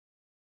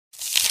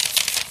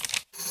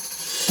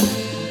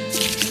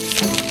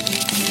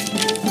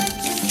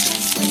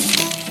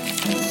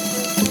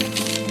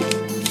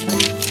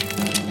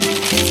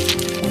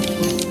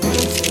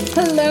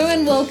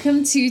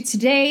welcome to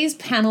today's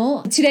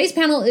panel. Today's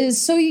panel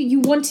is So You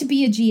Want to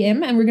Be a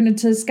GM, and we're going to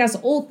discuss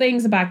all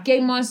things about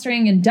game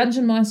mastering and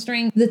dungeon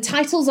mastering. The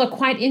titles are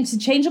quite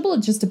interchangeable. It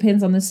just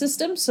depends on the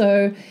system.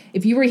 So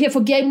if you were here for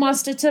game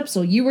master tips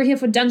or you were here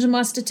for dungeon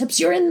master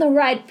tips, you're in the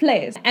right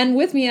place. And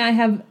with me, I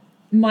have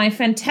my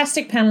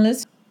fantastic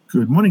panelists.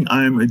 Good morning.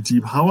 I'm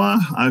Adib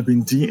Hawa. I've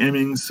been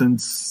DMing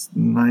since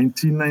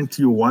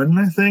 1991,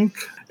 I think.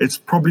 It's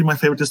probably my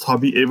favoriteest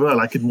hobby ever. I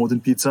like it more than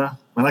pizza.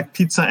 I like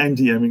pizza and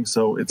DMing,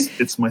 so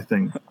it's my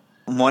thing.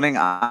 Morning.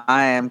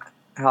 I am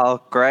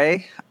Carl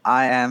Gray.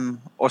 I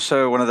am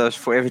also one of those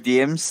forever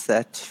DMs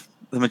that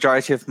the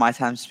majority of my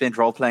time spent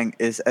role-playing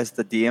is as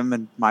the DM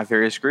in my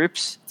various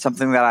groups.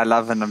 Something that I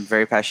love and I'm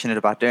very passionate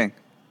about doing.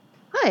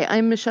 Hi,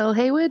 I'm Michelle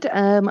Hayward.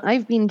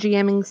 I've been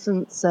GMing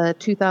since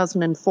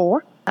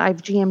 2004.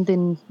 I've GM'd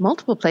in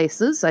multiple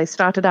places. I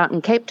started out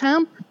in Cape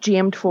Town,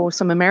 GM'd for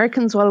some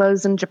Americans while I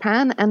was in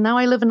Japan, and now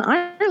I live in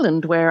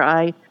Ireland where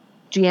I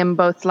GM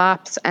both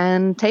LARPs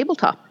and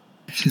tabletop.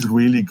 She's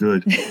really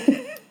good.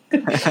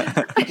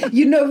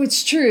 You know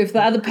it's true if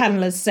the other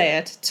panelists say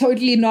it.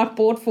 Totally not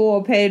bought for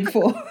or paid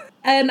for.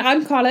 And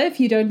I'm Carla, if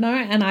you don't know,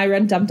 and I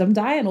run Dum Dum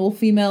Die, an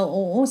all-female,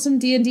 all-awesome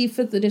D&D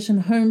 5th edition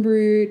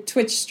homebrew,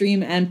 Twitch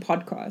stream, and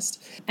podcast.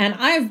 And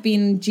I've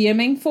been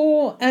GMing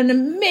for an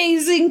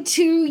amazing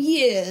 2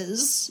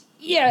 years.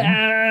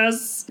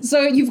 Yes!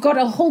 So you've got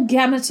a whole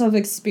gamut of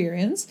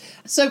experience.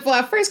 So for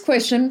our first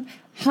question,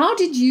 how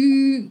did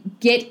you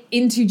get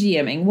into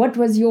GMing? What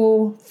was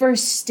your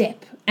first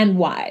step and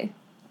why?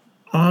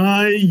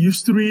 I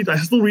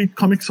still read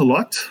comics a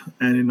lot,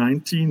 and in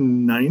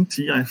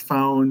 1990 I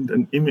found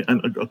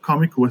a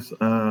comic with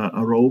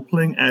a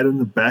role-playing ad in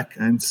the back,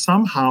 and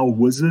somehow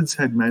Wizards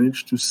had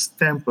managed to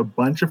stamp a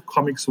bunch of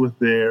comics with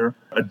their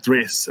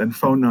address and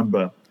phone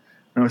number.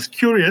 And I was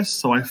curious,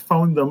 so I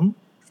phoned them.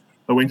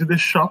 I went to their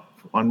shop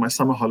on my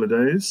summer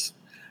holidays,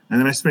 and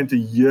then I spent a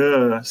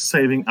year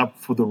saving up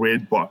for the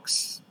red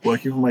box,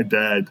 working for my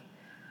dad,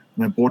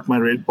 and I bought my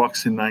red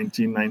box in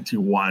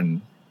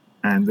 1991.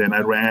 And then I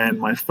ran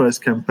my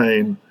first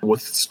campaign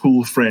with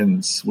school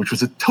friends, which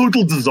was a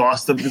total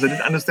disaster because I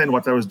didn't understand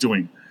what I was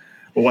doing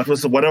or what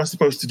I was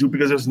supposed to do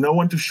because there was no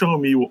one to show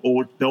me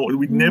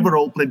we'd never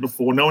role-played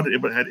before. No one had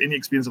ever had any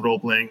experience of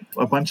role-playing.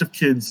 A bunch of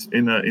kids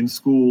in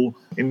school,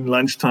 in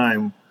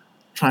lunchtime,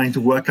 trying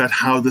to work out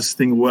how this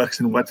thing works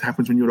and what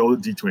happens when you roll a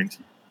D20.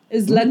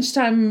 Is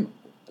lunchtime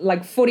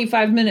like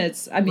 45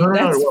 minutes? I mean,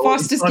 that's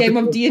fastest game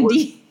of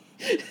D&D.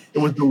 It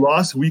was the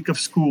last week of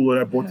school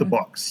that I bought the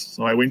box.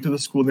 So I went to the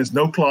school and there's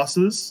no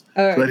classes.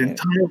 So that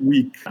entire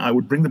week, I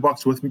would bring the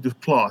box with me to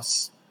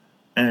class.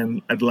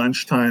 And at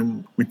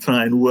lunchtime, we'd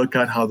try and work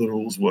out how the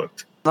rules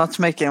worked. Not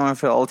to make anyone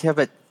feel old here,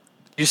 but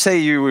you say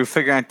you were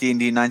figuring out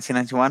D&D in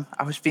 1991.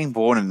 I was being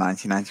born in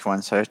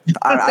 1991, so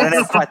I don't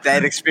have quite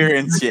that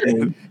experience yet.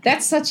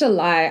 That's such a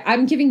lie.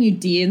 I'm giving you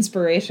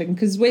de-inspiration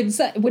because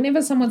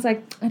whenever someone's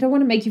like, I don't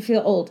want to make you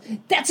feel old,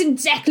 that's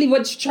exactly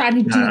what you're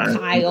trying to do,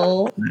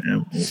 Kyle.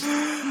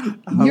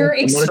 You're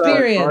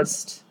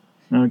experienced.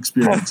 I'm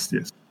experienced,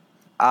 yes.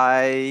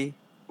 I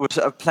was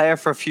a player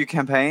for a few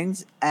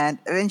campaigns, and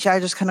eventually I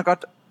just kind of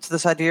got to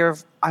this idea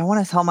of I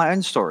want to tell my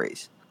own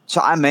stories. So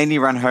I mainly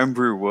run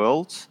homebrew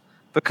worlds,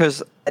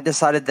 because I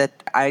decided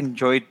that I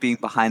enjoyed being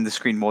behind the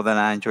screen more than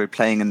I enjoyed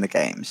playing in the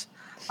games.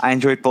 I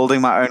enjoyed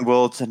building my own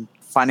worlds and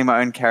finding my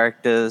own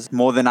characters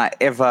more than I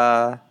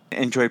ever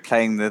enjoyed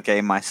playing the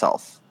game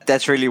myself.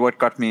 That's really what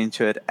got me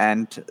into it.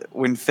 And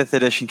when 5th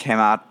edition came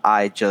out,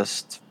 I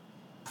just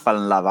fell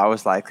in love. I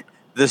was like,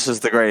 this is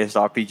the greatest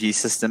RPG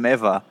system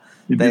ever.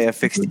 They have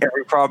fixed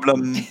every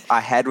problem I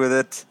had with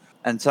it.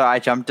 And so I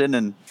jumped in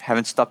and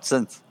haven't stopped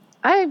since.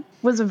 I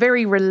was a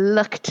very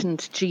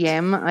reluctant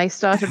GM. I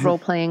started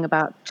role-playing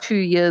about 2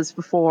 years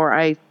before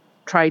I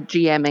tried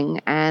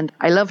GMing, and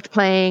I loved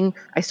playing.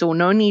 I saw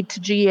no need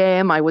to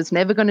GM. I was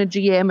never going to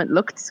GM. It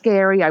looked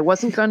scary. I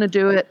wasn't going to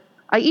do it.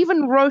 I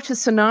even wrote a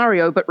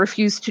scenario but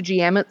refused to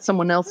GM it.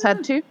 Someone else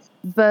had to.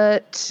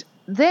 But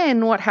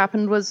then what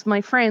happened was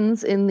my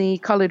friends in the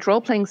College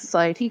Role-Playing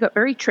Society got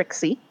very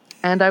tricksy,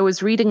 and I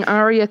was reading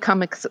Aria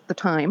comics at the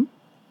time.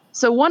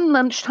 So one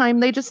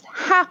lunchtime, they just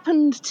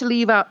happened to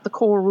leave out the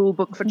core rule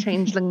book for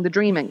Changeling the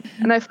Dreaming.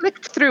 And I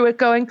flicked through it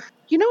going,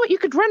 you know what, you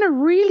could run a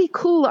really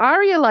cool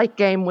Aria-like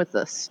game with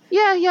this.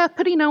 Yeah,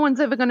 pity no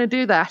one's ever going to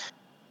do that.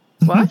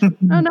 What?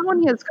 No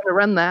one here's going to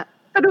run that.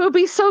 But it would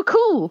be so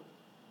cool.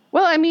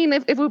 Well, I mean,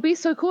 if it would be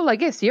so cool, I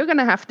guess you're going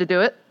to have to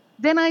do it.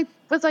 Then I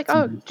was like,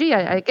 oh, gee,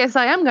 I guess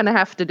I am going to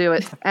have to do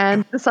it.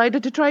 And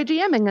decided to try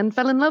GMing and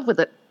fell in love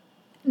with it.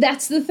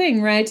 That's the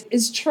thing, right?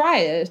 Is try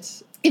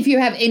it. If you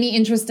have any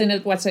interest in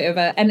it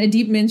whatsoever. And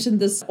Adib mentioned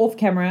this off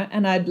camera,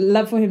 and I'd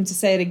love for him to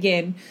say it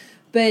again.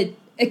 But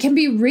it can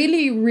be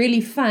really,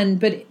 really fun,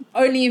 but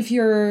only if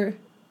you're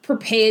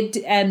prepared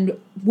and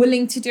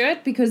willing to do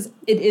it, because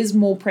it is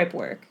more prep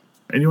work.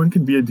 Anyone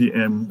can be a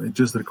DM. It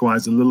just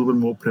requires a little bit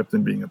more prep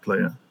than being a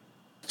player.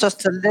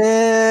 Just a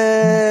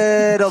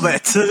little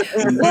bit.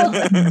 Well,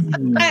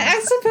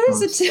 I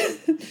suppose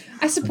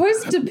I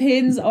suppose it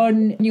depends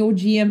on your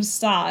GM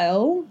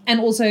style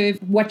and also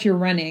what you're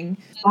running.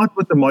 Start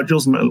with the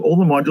modules. All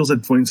the modules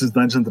that, for instance,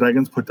 Dungeons &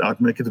 Dragons put out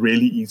make it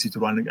really easy to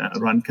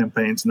run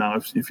campaigns now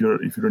if you're a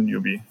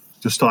newbie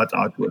to start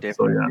out with.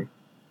 Definitely. So yeah.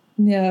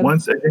 Yeah.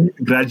 Once I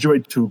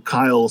graduate to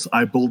Kyle's,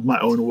 I build my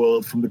own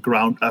world from the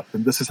ground up,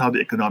 and this is how the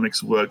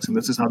economics works, and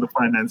this is how the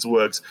finance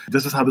works,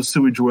 this is how the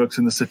sewage works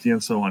in the city,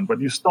 and so on.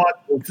 But you start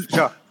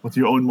with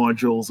your own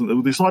modules,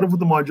 and you start off with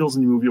the modules,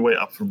 and you move your way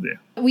up from there.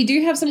 We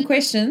do have some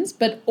questions,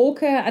 but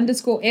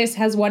Orca_S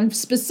has one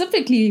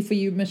specifically for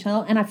you,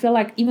 Michelle, and I feel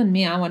like even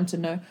me, I want to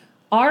know.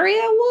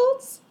 Aria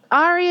Worlds?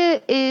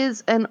 Aria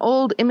is an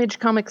old Image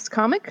Comics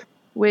comic,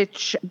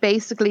 which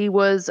basically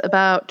was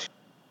about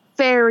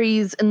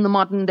fairies in the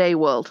modern day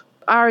world.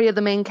 Aria,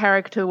 the main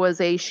character,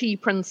 was a she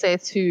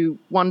princess who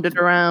wandered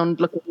around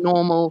looking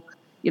normal.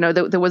 You know,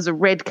 there was a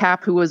red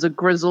cap who was a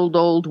grizzled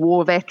old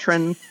war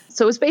veteran.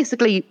 So it was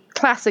basically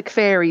classic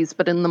fairies,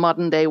 but in the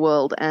modern day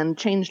world. And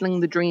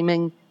Changeling the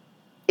Dreaming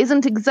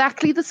isn't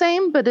exactly the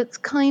same, but it's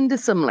kind of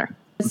similar.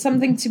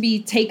 Something to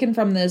be taken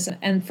from this,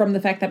 and from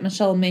the fact that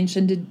Michelle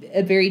mentioned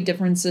a very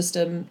different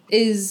system,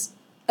 is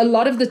a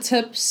lot of the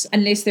tips,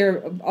 unless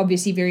they're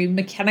obviously very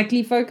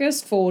mechanically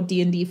focused for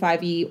D&D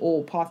 5e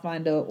or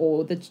Pathfinder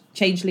or the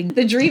Changeling,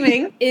 the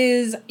Dreaming,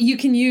 is you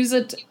can use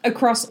it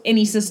across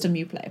any system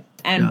you play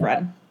and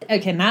run.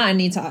 Okay, now I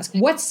need to ask,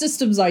 what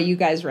systems are you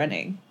guys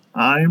running?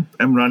 I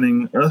am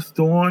running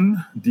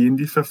Earthdawn,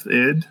 D&D 5th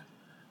Ed,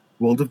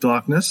 World of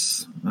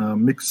Darkness,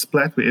 Mixed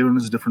Splat, where everyone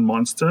is a different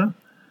monster,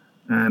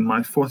 and my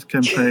 4th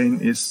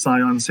campaign is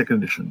Scion 2nd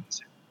Edition.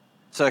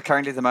 So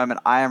currently at the moment,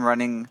 I am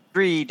running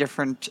 3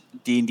 different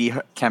D&D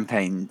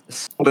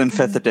campaigns, all in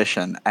 5th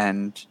edition,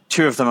 and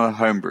 2 of them are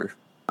homebrew.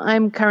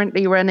 I'm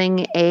currently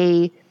running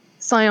a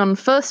Scion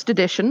 1st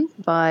edition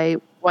by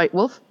White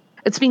Wolf.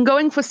 It's been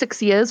going for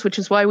 6 years, which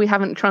is why we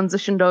haven't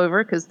transitioned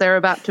over, because they're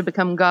about to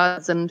become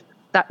gods, and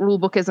that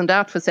rulebook isn't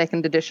out for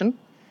 2nd edition.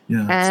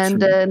 Yeah,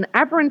 and an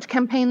Aberrant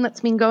campaign that's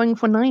been going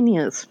for 9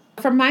 years.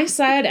 From my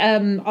side,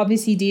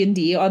 obviously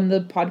D&D on the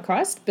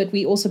podcast, but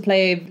we also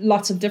play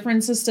lots of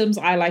different systems.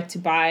 I like to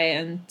buy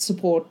and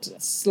support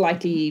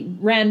slightly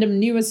random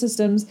newer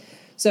systems.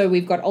 So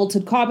we've got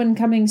Altered Carbon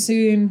coming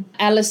soon.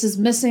 Alice is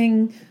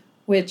Missing,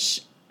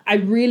 which I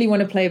really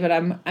want to play, but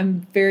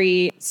I'm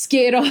very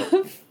scared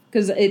of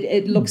because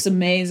it looks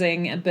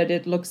amazing, but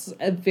it looks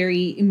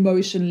very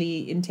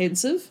emotionally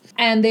intensive.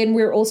 And then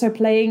we're also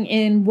playing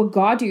in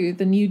Wagadu,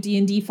 the new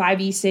D&D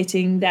 5e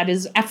setting that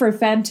is Afro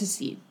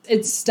fantasy.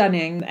 It's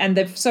stunning. And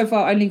they've so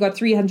far only got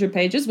 300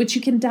 pages, which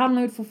you can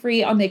download for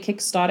free on their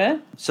Kickstarter.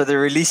 So they're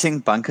releasing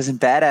Bunkers and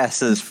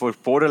Badasses for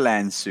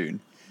Borderlands soon,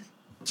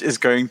 which is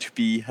going to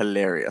be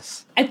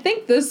hilarious. I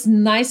think this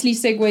nicely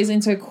segues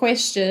into a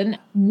question.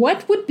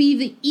 What would be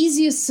the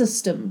easiest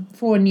system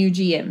for a new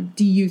GM,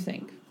 do you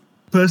think?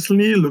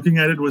 Personally, looking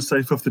at it was say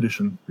 5th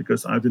edition,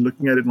 because I've been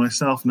looking at it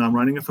myself. Now I'm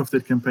running a 5th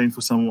ed campaign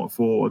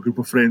for a group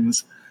of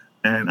friends,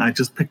 and I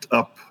just picked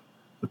up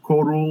the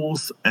core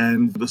rules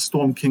and the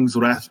Storm King's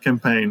Wrath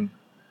campaign,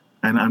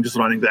 and I'm just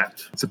running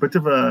that. It's a bit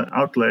of an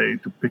outlay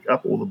to pick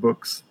up all the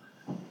books,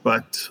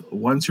 but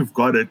once you've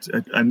got it,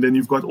 and then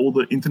you've got all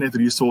the internet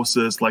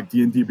resources like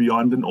D&D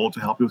Beyond and all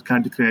to help you with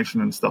character creation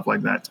and stuff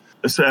like that.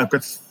 So I've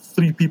got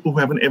 3 people who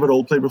haven't ever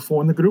role-played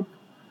before in the group,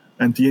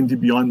 and D&D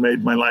Beyond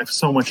made my life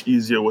so much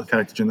easier with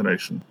character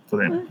generation for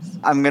them.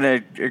 I'm going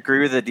to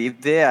agree with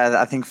it there.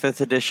 I think 5th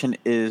edition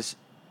is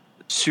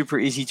super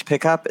easy to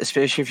pick up,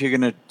 especially if you're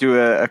going to do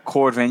a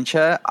core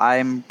adventure.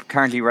 I'm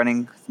currently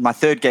running, my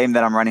 3rd game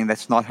that I'm running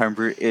that's not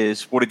homebrew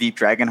is Waterdeep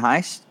Dragon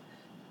Heist.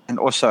 And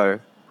also,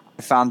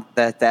 I found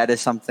that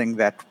is something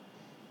that's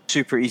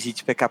super easy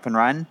to pick up and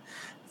run.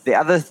 The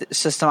other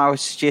system I would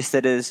suggest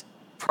that is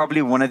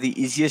probably one of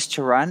the easiest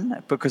to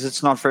run, because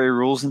it's not very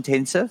rules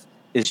intensive,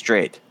 is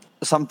Dread.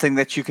 Something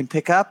that you can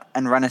pick up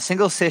and run a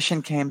single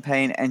session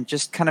campaign and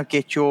just kind of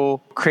get your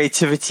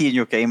creativity and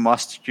your game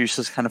master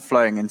juices kind of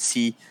flowing and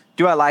see,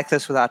 do I like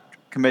this without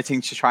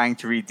committing to trying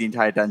to read the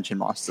entire Dungeon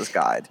Master's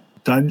Guide?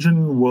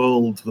 Dungeon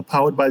World, the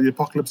Powered by the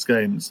Apocalypse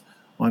games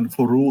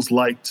for Rules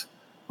Light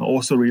are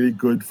also really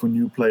good for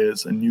new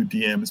players and new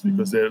DMs,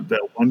 because they're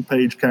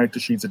one-page character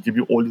sheets that give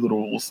you all the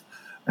rules,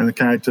 and the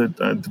character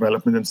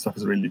development and stuff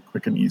is really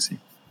quick and easy.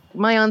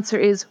 My answer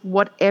is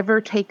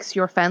whatever takes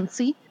your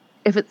fancy.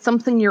 If it's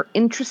something you're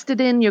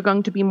interested in, you're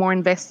going to be more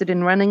invested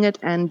in running it,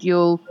 and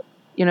you'll,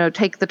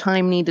 take the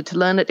time needed to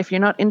learn it. If you're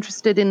not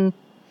interested in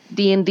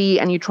D&D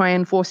and you try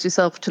and force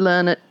yourself to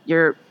learn it,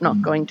 you're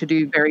not going to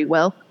do very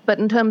well. But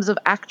in terms of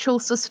actual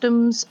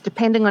systems,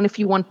 depending on if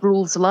you want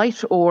rules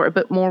light or a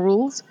bit more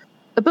rules,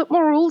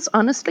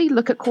 honestly,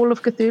 look at Call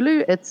of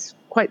Cthulhu. It's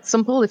quite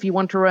simple if you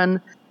want to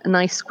run a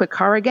nice quick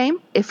horror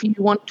game. If you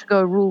want to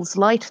go rules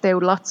light, there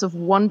are lots of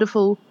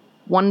wonderful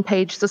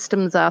one-page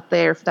systems out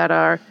there that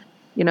are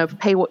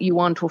pay what you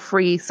want or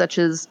free, such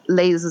as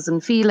Lasers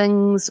and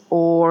Feelings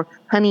or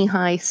Honey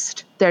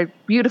Heist. They're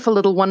beautiful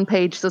little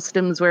one-page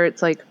systems where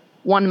it's like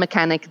one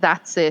mechanic,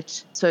 that's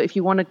it. So if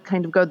you want to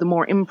kind of go the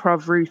more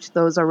improv route,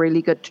 those are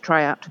really good to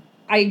try out.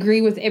 I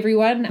agree with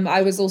everyone.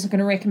 I was also going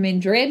to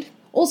recommend Dread.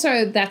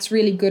 Also, that's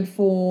really good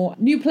for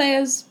new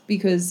players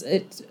because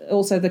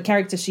the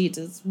character sheet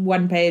is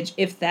 1 page,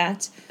 if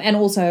that, and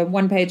also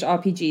 1-page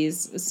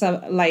RPGs.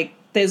 So, like,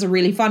 there's a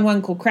really fun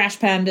one called Crash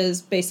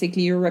Pandas.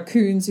 Basically, you're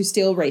raccoons who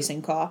steal a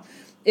racing car.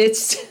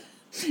 It's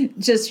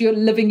just you're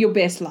living your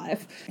best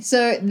life.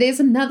 So there's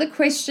another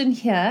question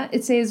here.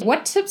 It says,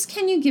 what tips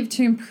can you give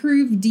to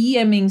improve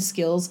DMing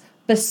skills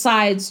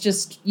besides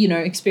just,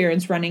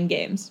 experience running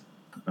games?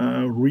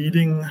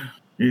 Reading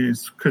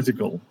is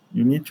critical.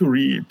 You need to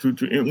read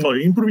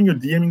improving your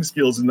DMing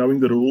skills and knowing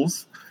the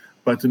rules,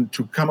 but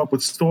to come up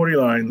with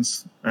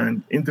storylines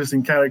and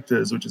interesting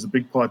characters, which is a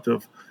big part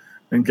of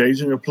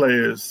engaging your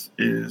players,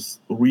 is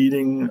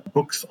reading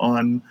books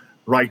on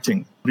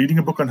writing. Reading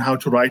a book on how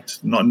to write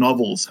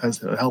novels has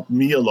helped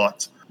me a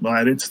lot.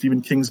 I read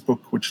Stephen King's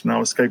book, which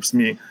now escapes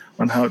me,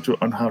 on how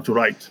to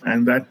write,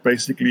 and that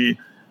basically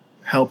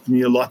helped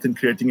me a lot in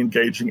creating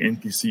engaging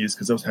NPCs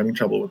because I was having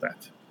trouble with that.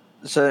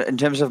 So in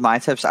terms of my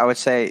tips, I would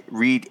say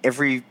read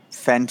every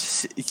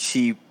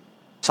fantasy,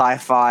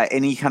 sci-fi,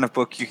 any kind of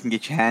book you can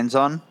get your hands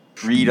on.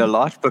 Read a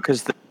lot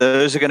because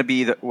those are going to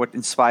be what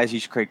inspires you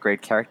to create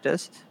great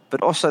characters.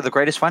 But also the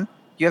greatest one,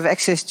 you have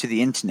access to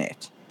the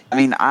internet. I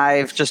mean,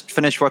 I've just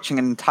finished watching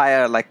an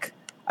entire,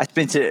 I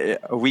spent a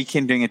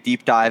weekend doing a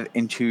deep dive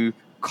into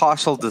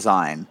castle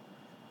design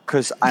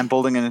because I'm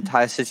building an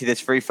entire city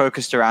that's very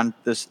focused around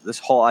this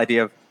whole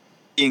idea of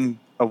being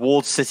a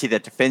walled city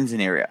that defends an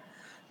area.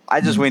 I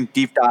just went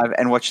deep dive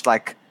and watched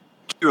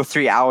 2 or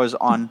 3 hours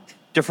on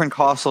different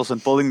castles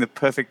and building the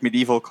perfect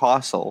medieval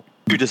castle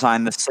to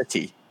design the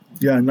city.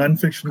 Yeah,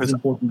 nonfiction is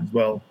important as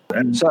well.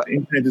 And the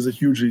internet is a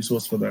huge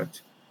resource for that.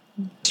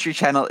 History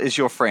Channel is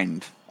your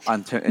friend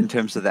in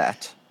terms of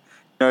that.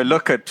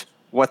 Look at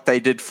what they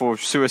did for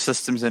sewer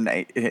systems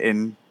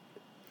in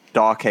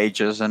Dark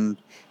Ages and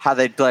how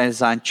they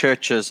designed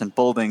churches and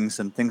buildings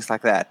and things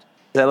like that.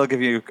 That'll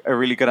give you a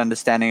really good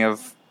understanding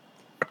of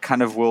what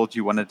kind of world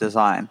you want to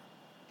design.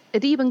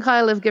 Adib and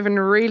Kyle have given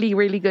really,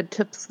 really good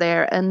tips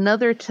there.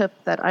 Another tip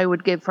that I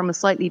would give from a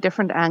slightly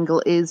different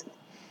angle is,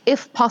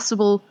 if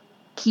possible,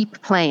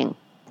 keep playing.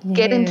 Yes.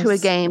 Get into a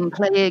game,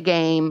 play a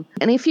game.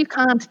 And if you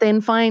can't, then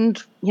find,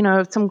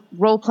 some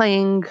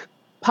role-playing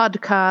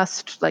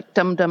podcast like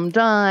Dum Dum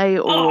Die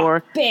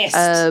or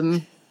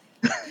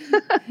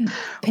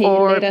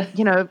or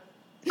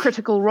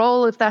Critical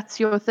Role if that's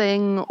your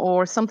thing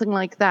or something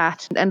like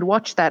that, and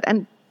watch that.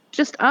 And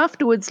just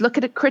afterwards look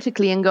at it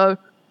critically and go,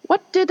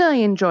 what did I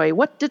enjoy?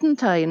 What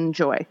didn't I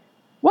enjoy?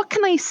 What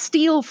can I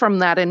steal from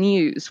that and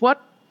use?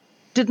 What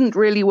didn't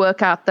really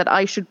work out that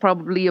I should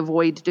probably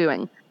avoid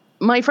doing?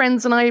 My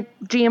friends and I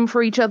GM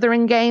for each other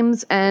in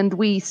games, and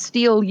we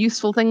steal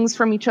useful things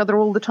from each other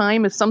all the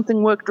time. If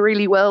something worked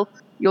really well,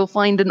 you'll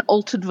find an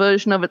altered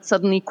version of it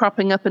suddenly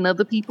cropping up in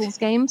other people's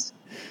games.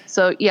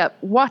 So, yeah,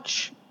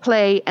 watch,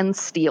 play, and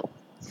steal.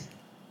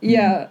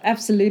 Yeah,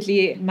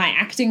 absolutely. My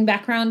acting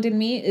background in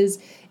me is,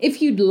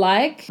 if you'd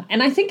like,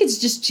 and I think it's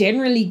just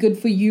generally good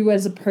for you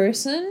as a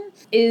person,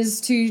 is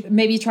to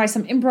maybe try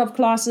some improv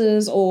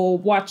classes or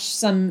watch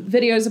some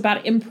videos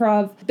about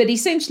improv. But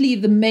essentially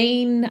the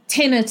main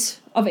tenet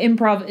of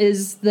improv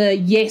is the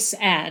yes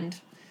and.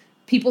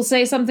 People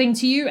say something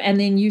to you and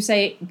then you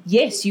say,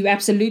 yes, you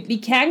absolutely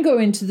can go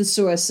into the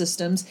sewer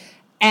systems.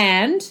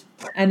 And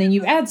then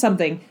you add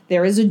something.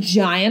 There is a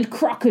giant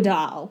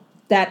crocodile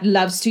that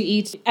loves to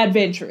eat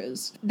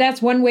adventurers.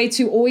 That's one way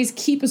to always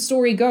keep a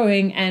story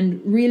going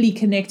and really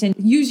connect and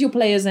use your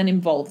players and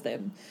involve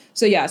them.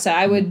 So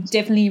I would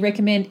definitely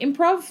recommend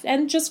improv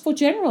and just for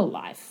general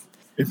life.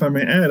 If I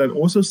may add, I'd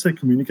also say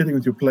communicating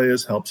with your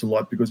players helps a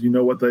lot because you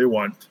know what they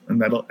want,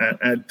 and that'll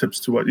add tips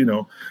to what,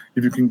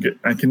 if you can get.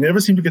 I can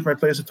never seem to get my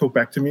players to talk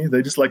back to me.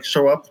 They just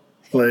show up,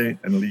 play,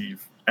 and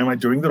leave. Am I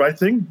doing the right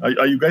thing?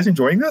 Are you guys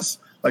enjoying this?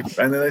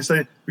 And then they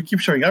say, we keep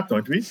showing up,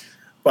 don't we?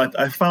 But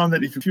I found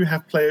that if you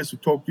have players who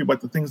talk to you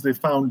about the things they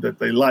found that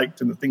they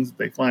liked and the things that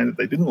they find that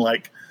they didn't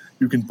like,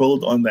 you can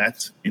build on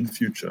that in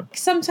future.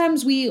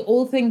 Sometimes we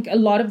all think a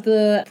lot of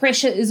the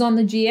pressure is on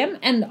the GM.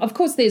 And of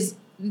course, there's,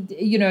 the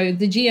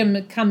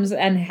GM comes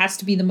and has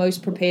to be the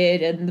most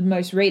prepared and the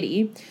most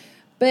ready.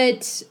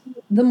 But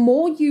the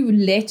more you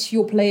let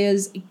your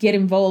players get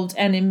involved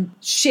and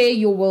share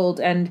your world,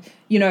 and,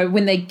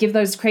 when they give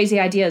those crazy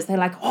ideas, they're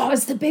like, oh,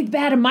 it's the big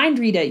bad mind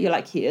reader. You're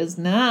like, here's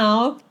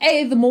now.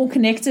 A, the more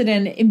connected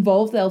and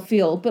involved they'll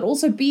feel. But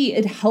also B,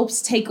 it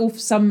helps take off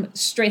some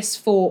stress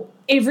for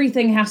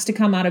everything has to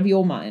come out of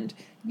your mind.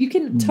 You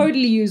can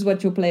totally use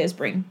what your players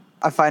bring.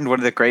 I find one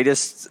of the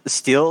greatest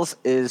steals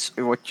is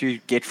what you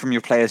get from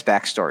your players'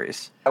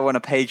 backstories. I want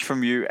a page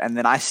from you, and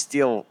then I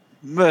steal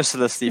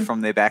mercilessly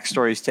from their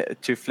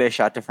backstories to flesh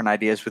out different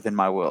ideas within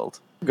my world.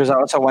 Because I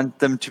also want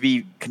them to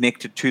be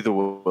connected to the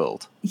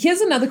world. Here's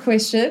another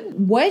question.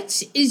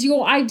 What is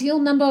your ideal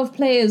number of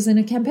players in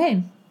a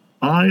campaign?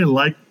 I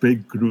like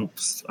big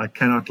groups. I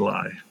cannot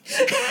lie.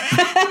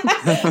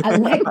 I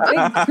like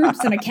big groups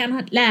and I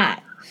cannot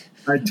lie.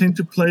 I tend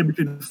to play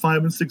between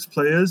 5 and 6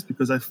 players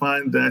because I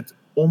find that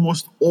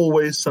almost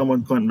always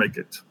someone can't make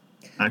it.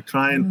 I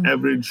try and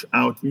average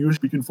out. Usually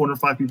between 4 and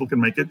 5 people can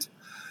make it.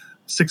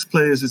 6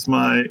 players is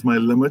my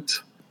limit.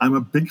 I'm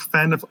a big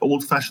fan of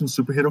old-fashioned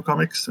superhero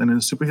comics. And in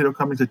superhero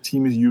comics, the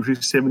team is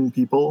usually 7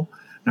 people.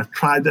 And I've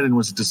tried that and it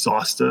was a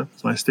disaster.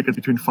 So I stick it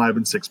between 5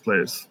 and 6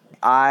 players.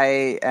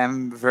 I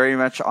am very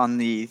much on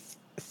the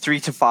 3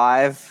 to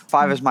 5.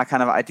 5 is my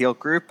kind of ideal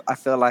group. I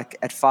feel like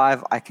at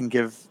 5, I can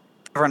give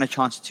everyone a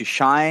chance to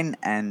shine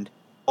and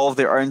evolve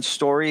their own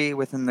story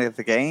within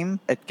the game.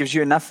 It gives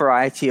you enough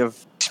variety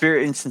of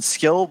experience and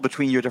skill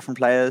between your different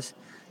players.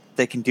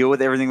 They can deal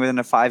with everything within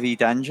a 5e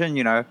dungeon.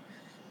 You know,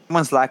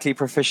 someone's likely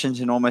proficient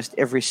in almost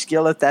every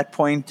skill at that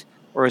point,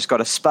 or has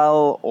got a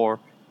spell or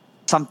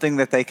something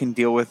that they can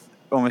deal with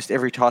almost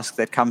every task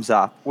that comes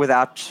up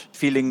without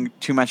feeling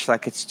too much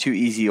like it's too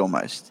easy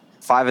almost.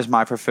 5 is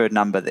my preferred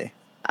number there.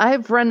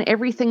 I've run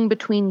everything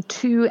between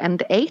 2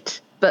 and 8,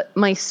 but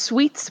my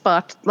sweet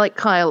spot, like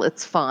Kyle,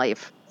 it's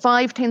 5.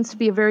 5 tends to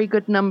be a very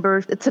good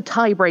number. It's a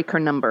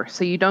tiebreaker number,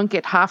 so you don't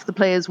get half the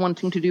players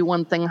wanting to do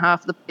one thing,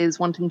 half the players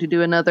wanting to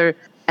do another,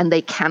 and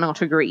they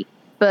cannot agree.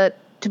 But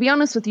to be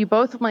honest with you,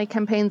 both of my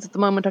campaigns at the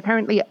moment are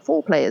currently at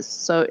 4 players,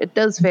 so it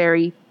does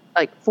vary.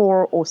 Like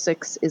 4 or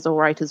 6 is all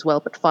right as well,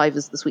 but 5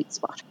 is the sweet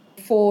spot.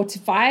 4 to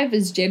 5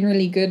 is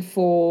generally good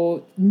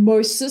for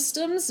most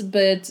systems,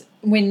 but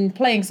when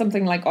playing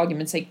something like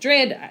Argument's Sake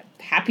Dread, I'm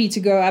happy to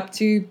go up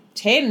to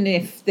 10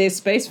 if there's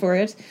space for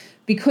it,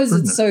 because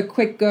it's so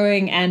quick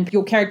going and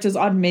your characters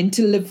aren't meant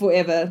to live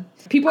forever.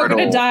 People are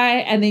going to die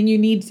and then you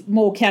need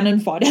more cannon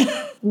fodder.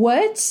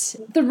 What's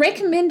the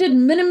recommended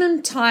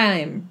minimum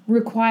time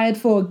required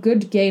for a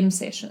good game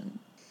session?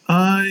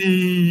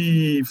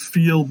 I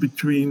feel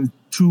between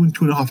 2 and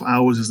 2.5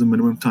 hours is the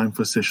minimum time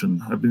for a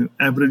session. I've been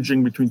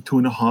averaging between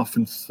 2.5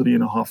 and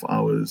 3.5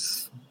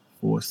 hours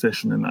for a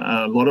session. And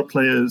a lot of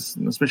players,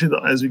 especially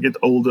as we get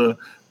older,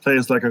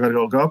 players like, I got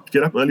to go up,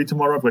 get up early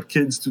tomorrow. I've got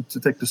kids to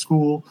take to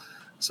school.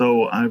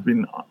 So I've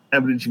been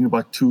averaging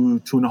about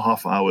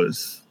 2.5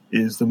 hours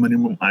is the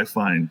minimum I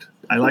find.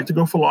 I like to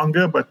go for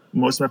longer, but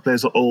most of my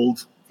players are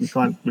old. We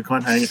can't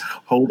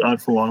hold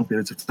out for long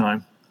periods of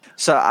time.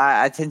 So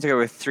I tend to go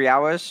with 3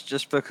 hours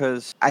just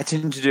because I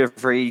tend to do a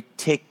very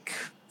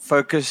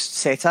tech-focused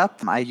setup.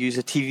 I use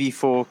a TV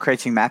for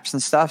creating maps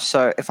and stuff.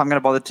 So if I'm going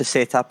to bother to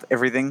set up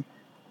everything,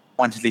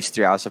 I want at least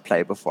 3 hours of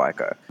play before I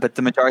go. But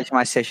the majority of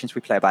my sessions,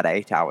 we play about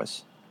 8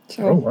 hours.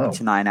 Oh, wow.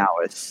 To 9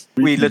 hours.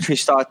 We literally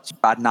start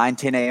about 9,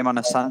 10 a.m. on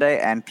a Sunday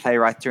and play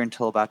right through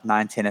until about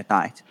 9, 10 at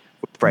night.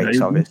 With breaks,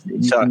 obviously.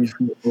 You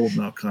feel old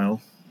now,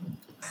 Kyle.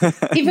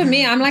 Even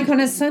me, I'm like on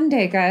a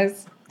Sunday,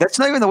 guys. That's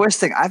not even the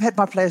worst thing. I've had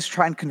my players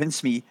try and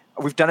convince me.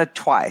 We've done it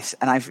twice,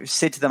 and I've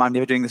said to them, I'm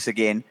never doing this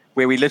again,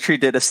 where we literally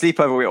did a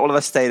sleepover where all of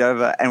us stayed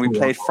over, and we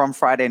played from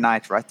Friday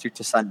night right through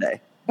to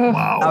Sunday.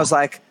 Wow. I was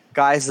like,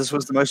 guys, this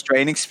was the most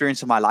draining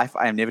experience of my life.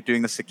 I am never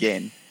doing this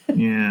again.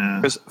 Yeah.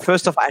 Because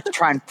first off, I had to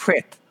try and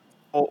prep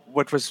for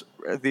what was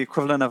the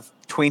equivalent of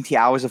 20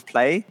 hours of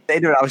play.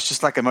 Later, I was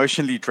just like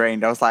emotionally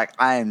drained. I was like,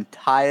 I am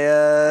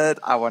tired.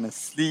 I want to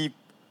sleep.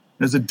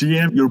 As a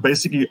DM, you're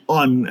basically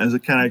on as a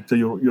character.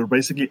 You're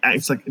basically,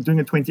 it's like doing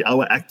a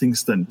 20-hour acting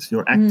stint.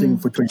 You're acting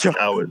for 20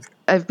 hours.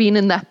 I've been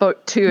in that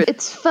boat too.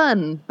 It's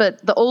fun,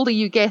 but the older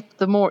you get,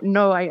 the more,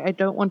 no, I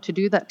don't want to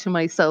do that to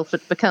myself.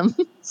 It becomes...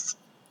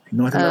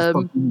 Not enough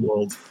fun in the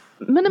world.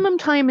 Minimum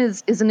time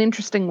is an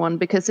interesting one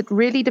because it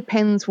really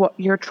depends what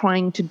you're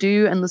trying to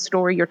do and the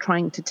story you're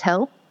trying to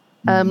tell.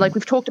 Like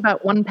we've talked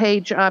about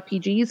one-page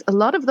RPGs, a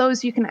lot of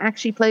those you can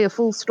actually play a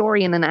full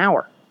story in an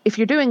hour. If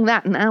you're doing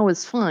that, an hour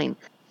is fine.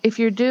 If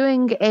you're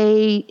doing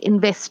a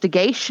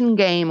investigation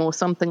game or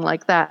something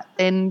like that,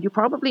 then you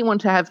probably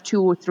want to have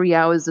 2 or 3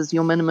 hours as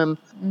your minimum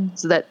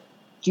so that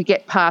you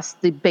get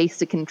past the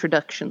basic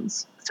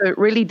introductions. So it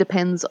really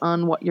depends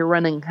on what you're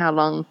running, how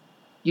long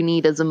you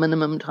need as a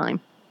minimum time.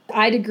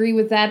 I'd agree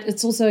with that.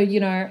 It's also,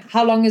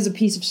 how long is a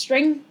piece of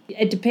string?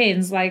 It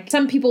depends. Like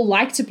some people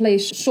like to play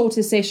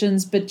shorter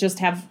sessions, but just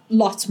have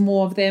lots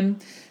more of them.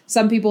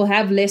 Some people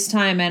have less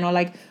time and are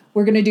like,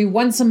 we're going to do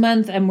once a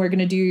month and we're going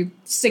to do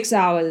 6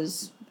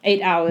 hours,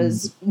 8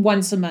 hours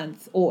once a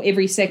month or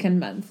every second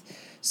month.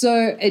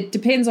 So it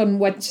depends on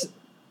what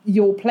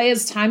your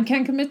player's time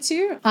can commit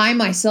to. I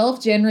myself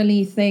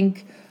generally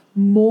think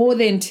more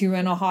than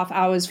 2.5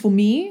 hours for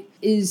me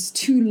is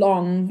too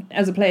long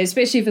as a player,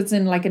 especially if it's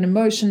in like an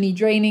emotionally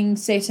draining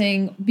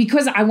setting,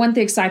 because I want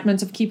the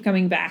excitement of keep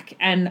coming back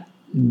and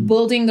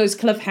building those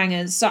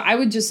cliffhangers. So I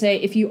would just say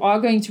if you are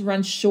going to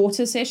run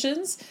shorter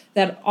sessions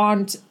that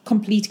aren't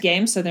complete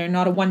games, so they're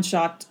not a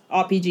one-shot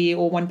RPG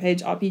or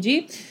one-page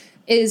RPG,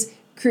 is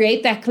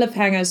create that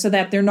cliffhanger so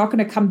that they're not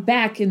going to come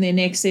back in their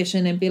next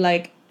session and be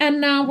like, and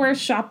now we're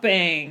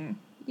shopping.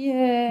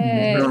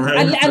 Yay.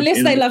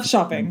 Unless they love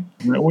shopping.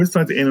 I always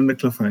try to end on the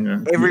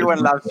cliffhanger. Everyone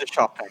loves the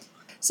shopping.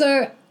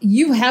 So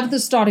you have the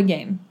starter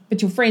game,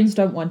 but your friends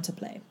don't want to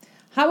play.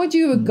 How would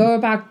you go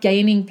about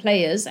gaining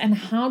players, and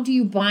how do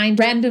you bind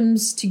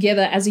randoms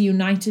together as a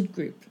united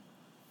group?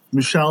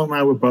 Michelle and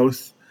I were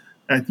both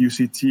at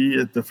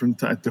UCT at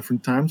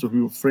different times. So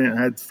we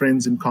had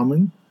friends in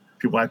common.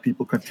 why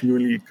people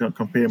continually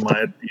compare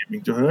my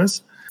DMing to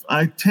hers.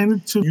 I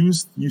tended to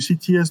use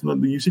UCT as the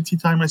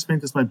UCT time I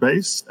spent as my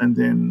base, and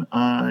then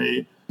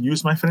I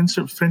use my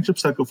friendship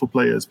circle for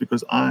players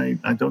because I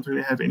don't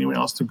really have anywhere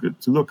else to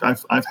look.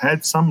 I've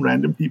had some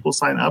random people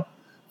sign up,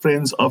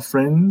 friends of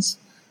friends.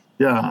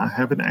 Yeah, I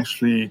haven't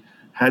actually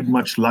had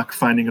much luck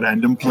finding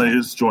random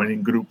players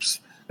joining groups.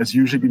 It's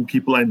usually been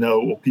people I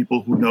know or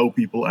people who know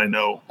people I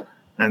know,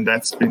 and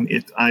that's been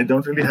it. I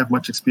don't really have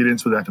much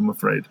experience with that, I'm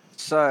afraid.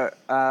 So,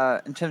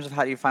 in terms of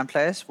how do you find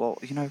players? Well,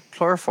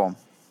 chloroform.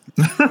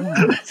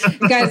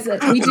 Guys,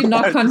 we do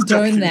not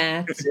condone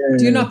that.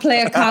 Do not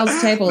play at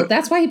Kyle's table.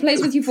 That's why he plays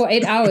with you for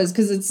 8 hours,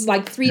 because it's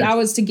like 3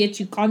 hours to get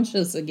you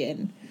conscious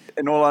again.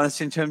 In all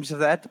honesty, in terms of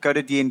that, go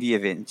to D&D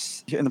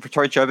events. In the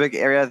Pretoria Joburg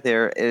area,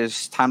 there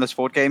is Timeless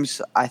Board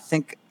Games. I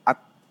think,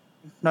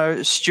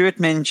 Stuart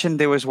mentioned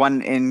there was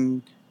one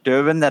in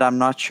Durban that I'm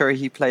not sure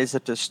he plays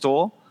at the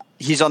store.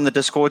 He's on the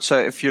Discord, so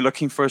if you're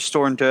looking for a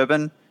store in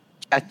Durban,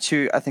 I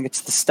think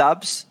it's the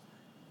Stubbs.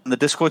 On the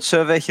Discord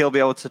server, he'll be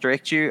able to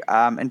direct you.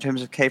 In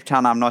terms of Cape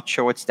Town, I'm not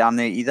sure what's down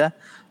there either.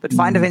 But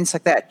find events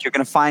like that. You're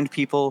going to find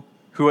people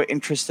who are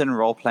interested in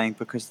role-playing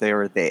because they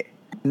are there.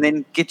 And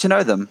then get to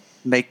know them,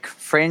 make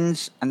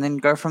friends, and then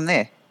go from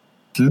there.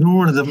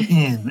 Lure them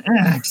in.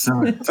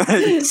 Excellent.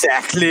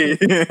 Exactly.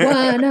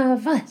 One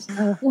of us.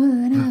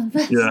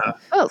 Yeah.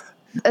 Well,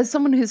 as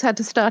someone who's had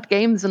to start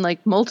games in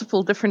like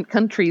multiple different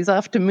countries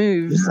after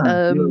moves,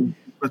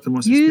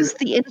 use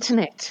the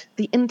internet.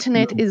 The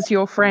internet is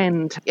your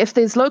friend. If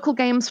there's local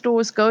game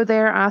stores, go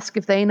there, ask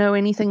if they know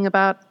anything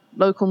about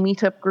local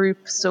meetup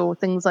groups or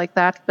things like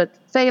that. But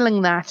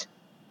failing that,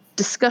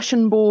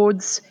 discussion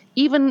boards,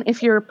 even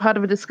if you're part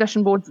of a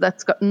discussion board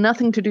that's got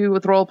nothing to do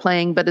with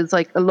role-playing, but is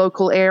like a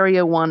local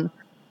area one,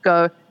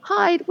 go,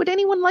 hi, would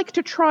anyone like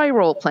to try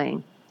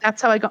role-playing?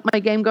 That's how I got my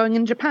game going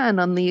in Japan,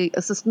 on the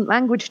assistant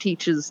language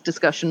teachers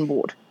discussion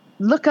board.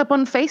 Look up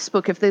on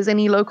Facebook if there's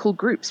any local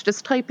groups.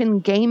 Just type in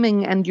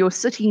gaming and your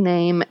city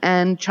name,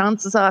 and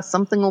chances are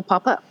something will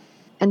pop up.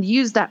 And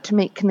use that to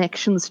make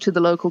connections to the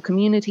local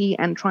community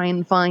and try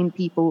and find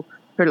people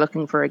who are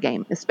looking for a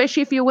game.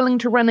 Especially if you're willing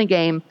to run a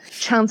game,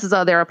 chances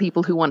are there are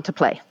people who want to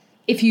play.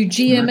 If you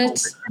GM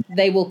it,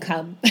 they will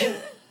come.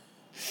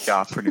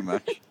 Yeah, pretty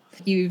much.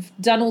 You've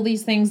done all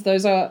these things.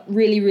 Those are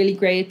really, really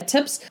great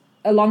tips.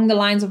 Along the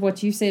lines of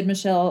what you said,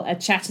 Michelle, a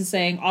chat is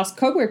saying, ask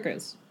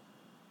coworkers.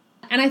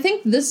 And I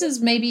think this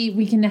is maybe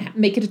we can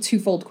make it a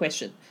twofold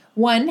question.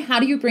 One, how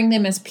do you bring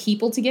them as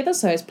people together,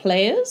 so as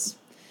players?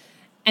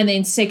 And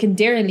then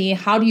secondarily,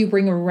 how do you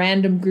bring a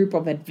random group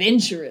of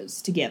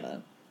adventurers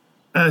together?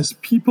 As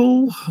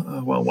people,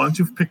 once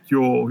you've picked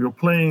your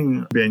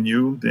playing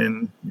venue,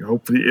 then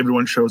hopefully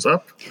everyone shows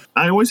up.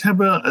 I always have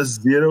a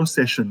zero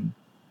session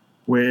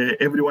where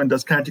everyone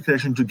does character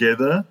creation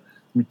together.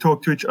 We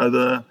talk to each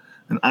other,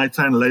 and I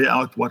try and lay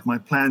out what my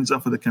plans are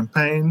for the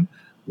campaign,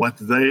 what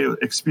their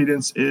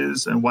experience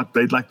is, and what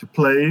they'd like to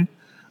play.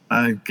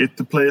 Get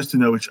the players to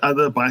know each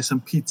other, buy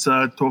some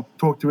pizza,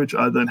 talk to each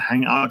other, and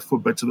hang out for a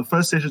bit. So the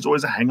first session is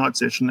always a hangout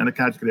session and a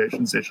character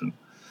creation session.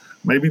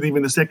 Maybe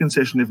even the second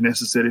session if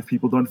necessary, if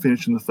people don't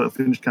finish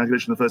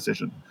calculation in the first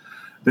session.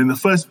 Then the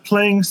first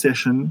playing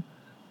session,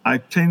 I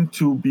tend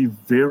to be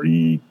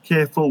very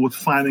careful with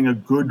finding a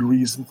good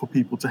reason for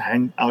people to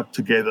hang out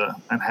together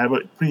and have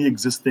a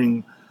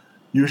pre-existing,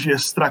 usually a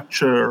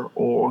structure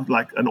or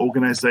like an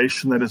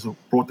organization that has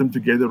brought them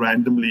together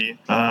randomly.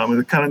 In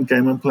the current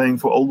game I'm playing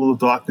for Old World of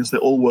Darkness, they're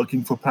all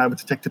working for private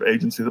detective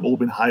agencies. They've all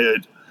been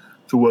hired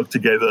to work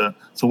together.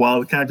 So while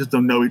the characters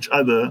don't know each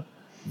other,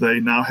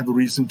 they now have a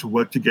reason to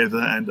work together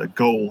and a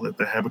goal, that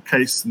they have a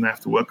case and they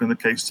have to work on the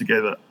case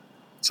together.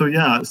 So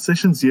yeah,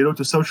 session 0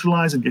 to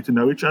socialize and get to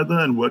know each other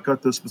and work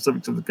out the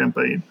specifics of the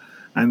campaign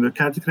and the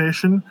character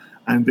creation.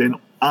 And then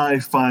I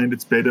find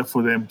it's better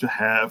for them to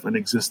have an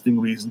existing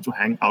reason to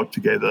hang out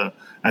together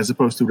as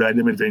opposed to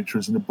random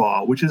adventures in a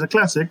bar, which is a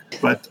classic.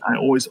 But I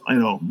always,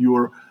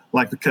 you're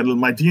like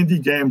my D&D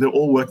game, they're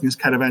all working as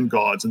caravan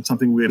guards and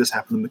something weird has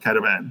happened in the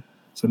caravan.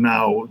 So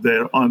now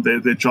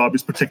their job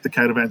is protect the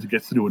caravan to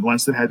get through. And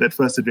once they've had that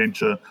first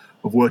adventure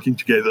of working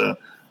together,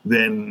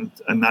 then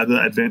another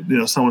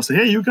adventure, someone say,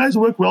 hey, you guys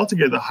work well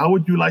together. How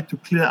would you like to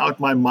clear out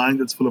my mine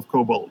that's full of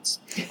kobolds?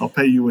 I'll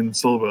pay you in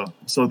silver.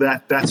 So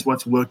that's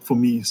what's worked for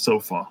me so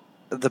far.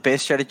 The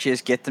best strategy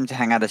is get them to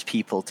hang out as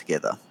people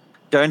together.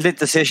 Don't let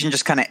the session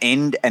just kind of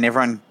end and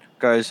everyone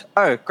goes,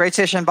 oh, great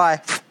session, bye.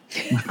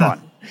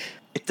 Gone.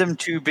 Get them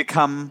to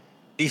become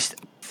at least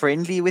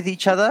friendly with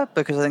each other,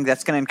 because I think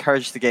that's going to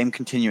encourage the game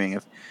continuing.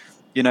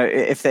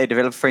 If they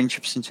develop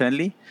friendships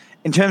internally.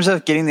 In terms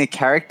of getting their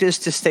characters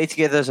to stay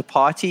together as a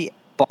party,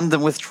 bond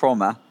them with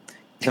trauma.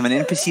 Give them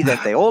an NPC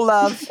that they all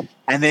love,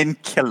 and then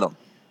kill them.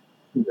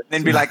 And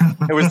then be like,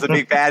 it was the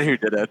big bad who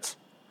did it.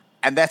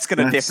 And that's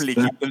going to definitely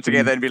keep them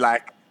together and be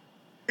like,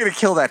 we're going to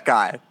kill that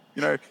guy.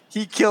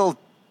 He killed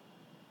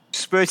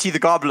Spurty the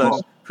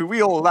Goblin, who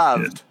we all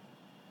loved.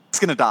 It's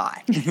going to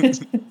die.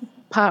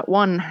 Part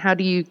 1, how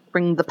do you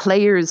bring the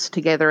players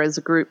together as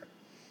a group?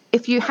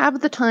 if you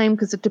have the time,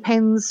 because it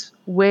depends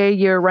where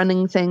you're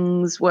running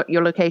things, what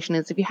your location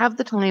is, if you have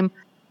the time,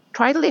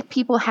 try to let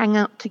people hang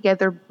out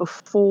together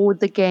before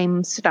the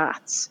game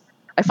starts.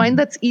 I find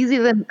that's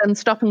easier than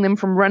stopping them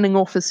from running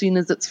off as soon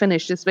as it's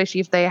finished,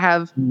 especially if they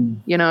have,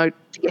 to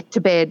get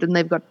to bed and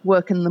they've got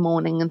work in the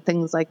morning and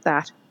things like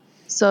that.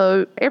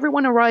 So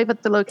everyone arrive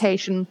at the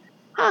location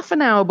half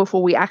an hour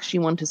before we actually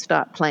want to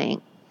start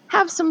playing.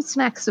 Have some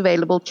snacks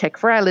available, check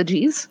for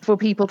allergies for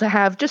people to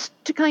have, just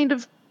to kind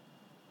of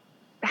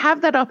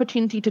have that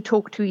opportunity to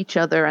talk to each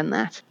other and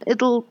that.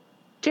 It'll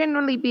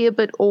generally be a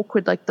bit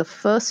awkward like the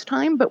first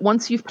time, but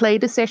once you've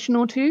played a session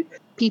or two,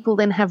 people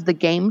then have the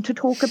game to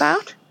talk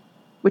about,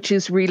 which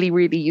is really,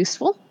 really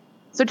useful.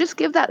 So just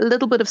give that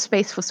little bit of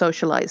space for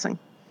socializing.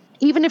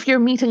 Even if you're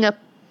meeting up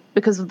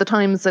because of the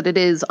times that it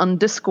is on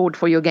Discord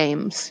for your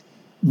games,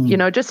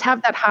 just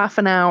have that half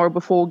an hour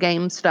before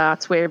game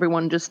starts where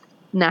everyone just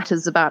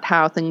natters about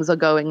how things are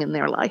going in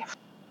their life.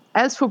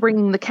 As for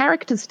bringing the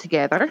characters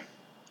together,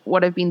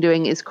 what I've been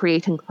doing is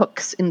creating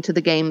hooks into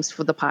the games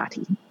for the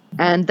party.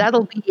 And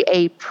that'll be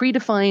a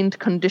predefined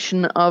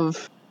condition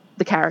of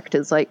the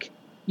characters. Like,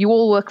 you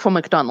all work for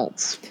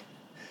McDonald's.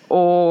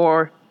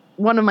 Or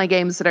one of my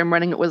games that I'm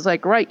running, it was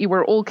like, right, you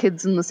were all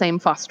kids in the same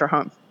foster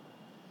home.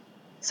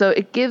 So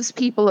it gives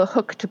people a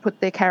hook to put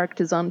their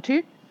characters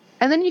onto.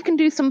 And then you can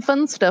do some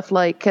fun stuff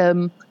like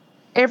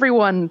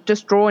everyone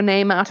just draw a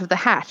name out of the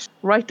hat.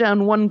 Write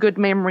down one good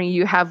memory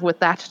you have with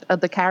that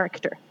other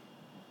character.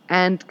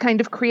 And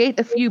kind of create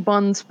a few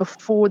bonds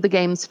before the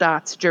game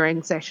starts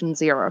during session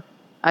 0.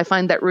 I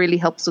find that really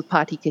helps with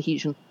party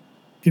cohesion.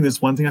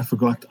 There's one thing I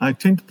forgot. I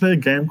tend to play a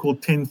game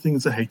called 10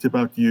 Things I Hate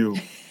About You,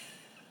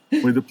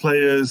 where the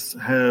players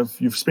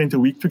you've spent a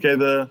week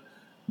together.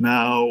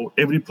 Now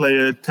every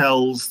player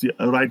tells, you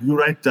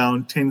write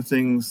down 10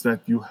 things that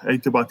you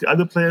hate about the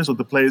other players or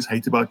the players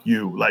hate about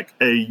you. Like,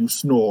 you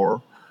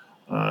snore.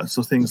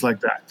 So things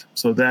like that.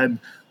 So then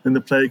the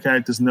player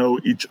characters know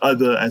each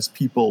other as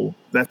people.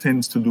 That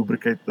tends to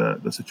lubricate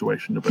the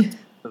situation a bit.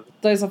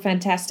 Those are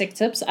fantastic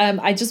tips.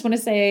 I just want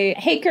to say,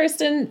 hey,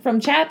 Kirsten from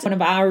chat, one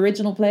of our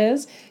original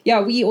players.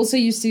 Yeah, we also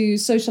used to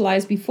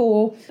socialize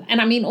before.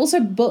 And I mean, also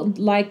build,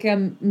 like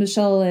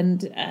Michelle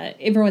and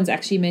everyone's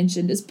actually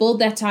mentioned, is build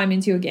that time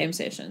into your game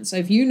session. So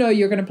if you know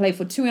you're going to play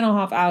for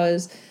 2.5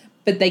 hours,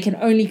 but they can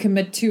only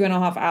commit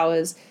 2.5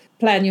 hours,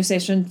 plan your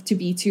session to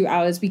be 2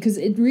 hours, because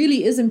it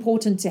really is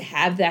important to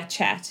have that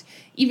chat.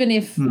 Even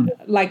if,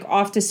 like,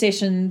 after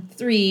session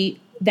 3,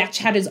 that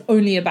chat is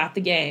only about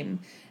the game.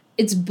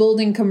 It's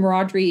building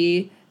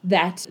camaraderie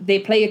that their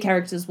player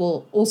characters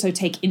will also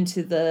take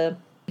into the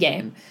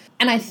game.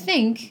 And I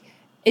think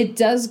it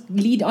does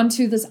lead on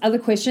to this other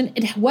question.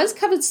 It was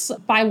covered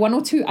by one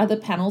or two other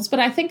panels, but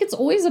I think it's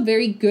always a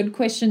very good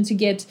question to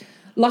get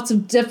lots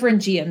of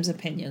different GMs'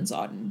 opinions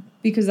on,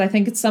 because I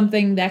think it's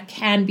something that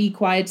can be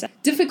quite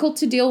difficult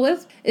to deal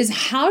with, is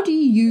how do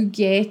you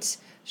get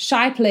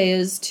shy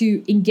players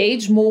to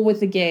engage more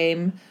with the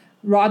game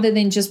rather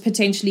than just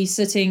potentially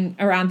sitting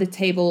around the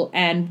table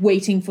and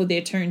waiting for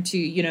their turn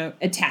to,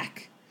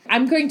 attack.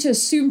 I'm going to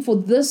assume for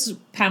this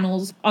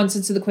panel's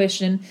answer to the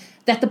question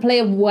that the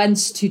player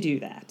wants to do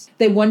that.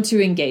 They want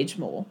to engage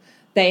more.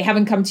 They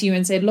haven't come to you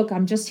and said, look,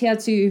 I'm just here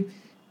to,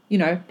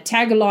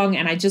 tag along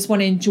and I just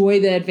want to enjoy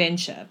the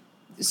adventure.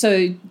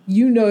 So,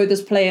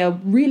 this player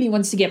really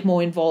wants to get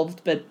more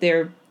involved, but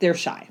they're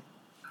shy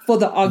for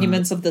the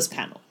arguments of this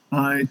panel.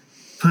 I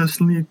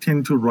personally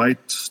tend to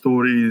write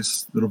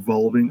stories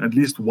revolving at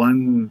least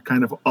one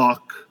kind of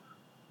arc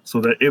so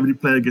that every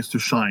player gets to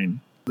shine.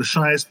 The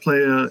shyest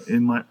player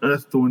in my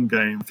Earthdawn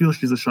game, I feel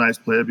she's the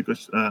shyest player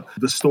because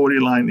the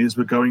storyline is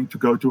we're going to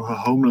go to her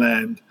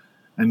homeland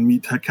and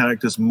meet her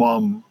character's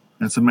mom.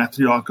 And it's a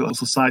matriarchal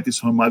society,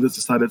 so her mother's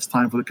decided it's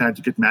time for the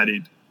character to get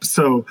married.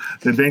 So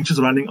the adventure's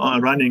running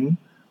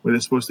where they're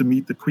supposed to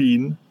meet the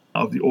queen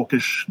of the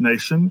Orcish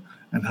nation,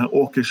 and her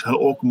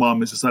orc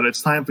mom has decided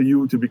it's time for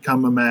you to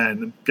become a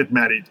man and get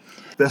married.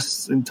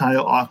 This entire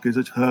arc is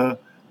her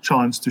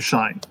chance to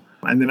shine.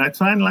 And then I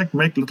try and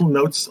make little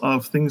notes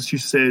of things she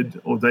said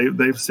or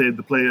they've said,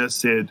 the player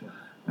said,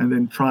 and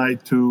then try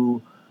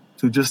to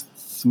just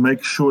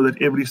make sure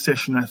that every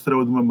session I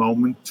throw them a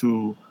moment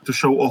to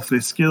show off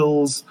their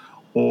skills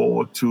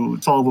or to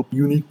solve a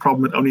unique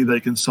problem that only they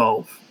can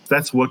solve.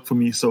 That's worked for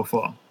me so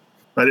far.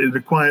 But it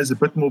requires a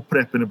bit more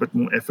prep and a bit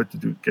more effort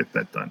to get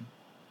that done.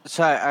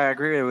 So I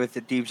agree with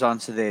the Deeb's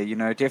answer there.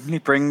 Definitely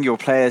bring your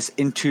players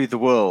into the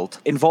world.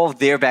 Involve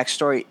their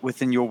backstory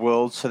within your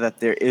world so that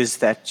there is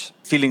that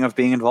feeling of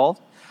being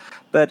involved.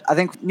 But I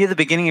think near the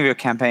beginning of your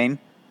campaign,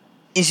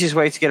 easiest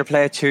way to get a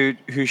player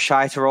who's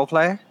shy to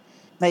roleplay,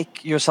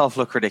 make yourself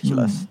look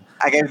ridiculous.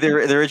 I gave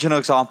the original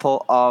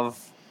example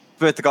of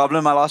Spirit the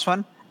Goblin, my last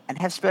one, and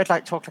have Spirit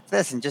talk like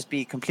this and just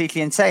be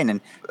completely insane and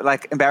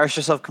embarrass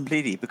yourself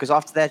completely, because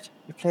after that,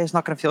 your player's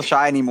not going to feel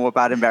shy anymore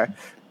about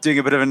doing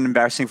a bit of an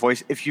embarrassing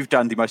voice, if you've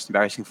done the most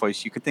embarrassing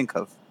voice you could think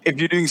of. If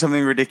you're doing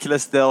something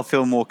ridiculous, they'll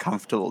feel more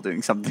comfortable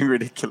doing something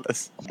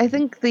ridiculous. I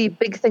think the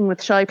big thing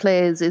with shy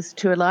players is,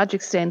 to a large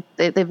extent,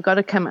 they've got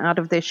to come out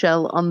of their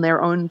shell on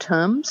their own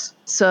terms.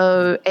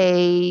 So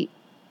a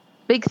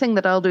big thing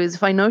that I'll do is,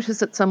 if I notice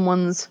that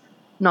someone's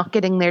not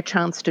getting their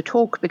chance to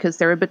talk because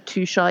they're a bit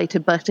too shy to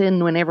butt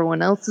in when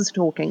everyone else is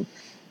talking,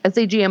 as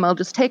a GM, I'll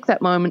just take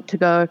that moment to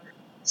go,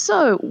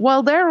 so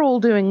while they're all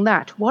doing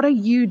that, what are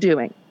you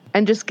doing?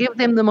 And just give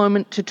them the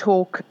moment to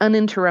talk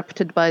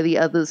uninterrupted by the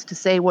others, to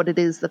say what it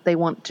is that they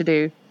want to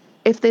do.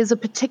 If there's a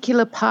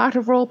particular part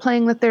of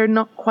role-playing that they're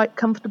not quite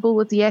comfortable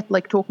with yet,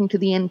 like talking to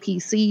the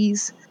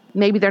NPCs,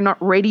 maybe they're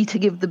not ready to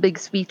give the big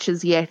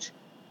speeches yet,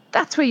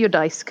 that's where your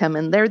dice come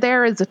in. They're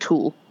there as a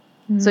tool.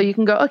 So you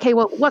can go, okay,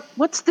 well,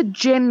 what's the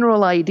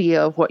general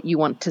idea of what you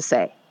want to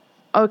say?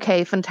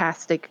 Okay,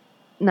 fantastic.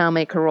 Now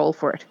make a roll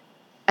for it.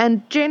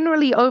 And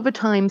generally, over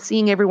time,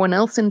 seeing everyone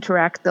else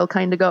interact, they'll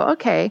kind of go,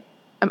 okay,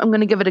 I'm going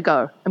to give it a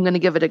go. I'm going to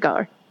give it a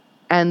go.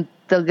 And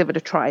they'll give it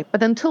a try.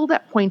 But until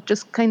that point,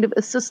 just kind of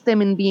assist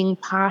them in being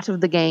part of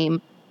the game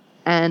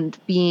and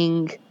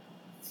being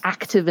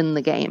active in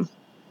the game.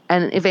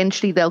 And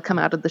eventually they'll come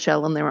out of the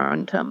shell on their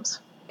own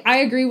terms. I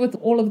agree with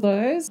all of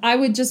those. I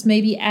would just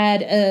maybe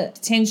add a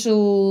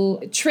potential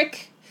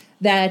trick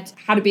that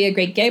How to Be a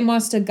Great Game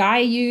Master guy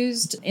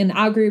used in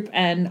our group,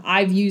 and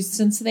I've used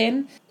since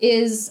then,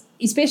 is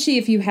especially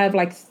if you have,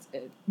 like,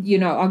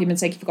 argument's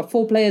sake, if you've got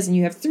 4 players and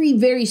you have 3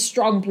 very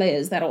strong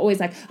players that are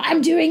always like,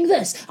 I'm doing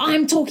this,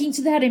 I'm talking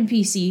to that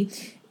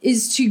NPC,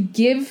 is to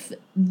give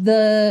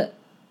the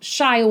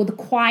shy or the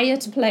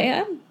quiet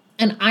player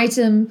an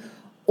item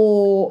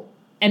or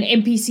an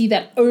NPC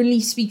that only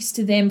speaks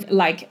to them,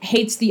 like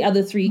hates the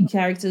other 3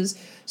 characters,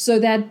 so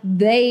that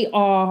they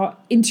are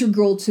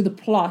integral to the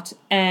plot.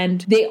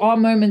 And there are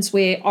moments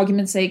where,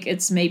 argument's sake,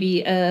 it's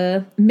maybe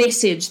a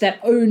message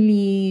that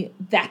only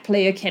that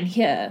player can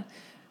hear.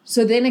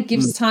 So then it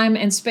gives time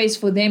and space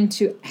for them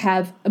to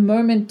have a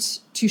moment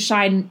to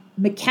shine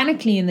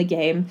mechanically in the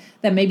game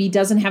that maybe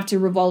doesn't have to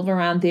revolve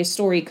around their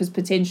story, because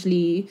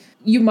potentially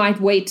you might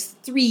wait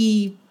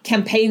 3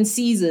 campaign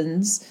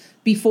seasons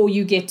before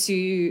you get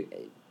to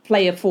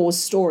player 4's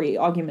story,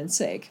 argument's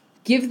sake.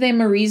 Give them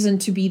a reason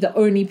to be the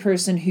only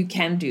person who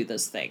can do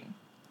this thing.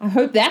 I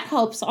hope that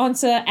helps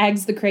answer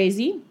Ags the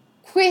Crazy.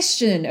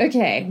 Question.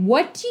 Okay,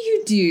 what do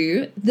you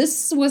do?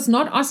 This was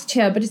not asked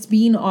here, but it's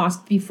been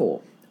asked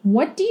before.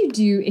 What do you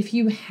do if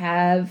you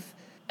have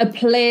a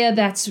player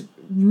that's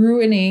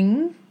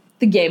ruining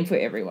the game for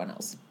everyone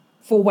else?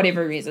 For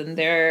whatever reason.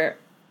 They're,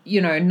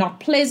 not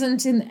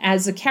pleasant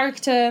as a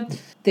character.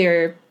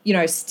 They're,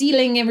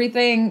 stealing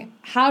everything.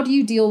 How do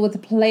you deal with a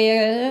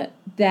player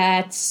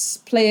that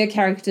player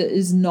character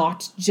is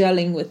not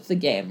gelling with the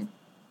game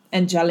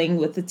and gelling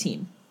with the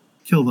team?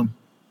 Kill them.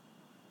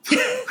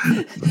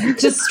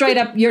 Just straight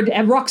up, you're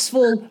at rocks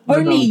full,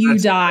 only you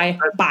die,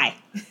 bye.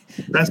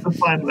 That's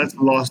the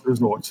last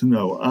resort.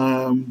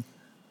 No.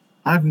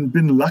 I've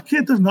been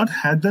lucky to have not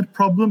had that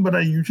problem, but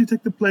I usually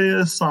take the player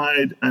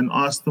aside and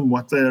ask them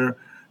what their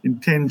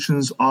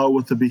intentions are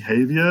with the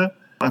behavior.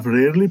 I've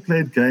rarely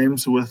played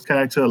games with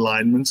character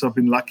alignments. I've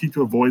been lucky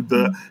to avoid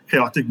the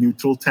chaotic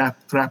neutral trap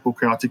or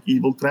chaotic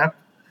evil trap,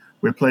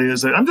 where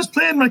players say, I'm just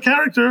playing my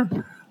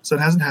character. So it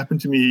hasn't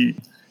happened to me.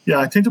 Yeah,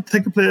 I tend to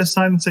take the player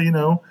aside and say,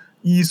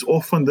 ease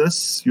off on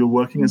this. You're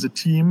working as a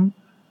team.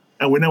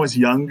 And when I was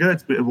younger,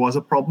 it was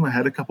a problem. I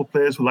had a couple of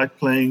players who liked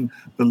playing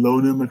the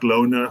loner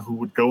McLoner, who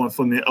would go off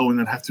on their own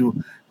and have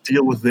to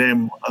deal with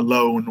them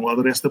alone while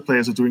the rest of the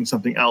players are doing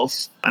something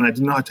else. And I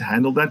didn't know how to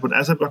handle that. But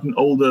as I've gotten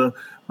older,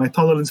 my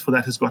tolerance for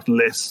that has gotten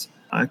less.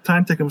 I try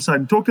and take them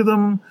aside and talk to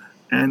them.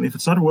 And if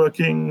it's not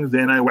working,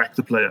 then I whack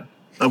the player.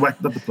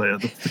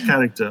 The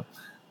character.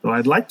 So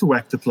I'd like to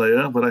whack the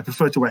player, but I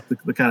prefer to whack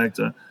the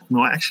character.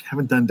 No, I actually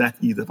haven't done that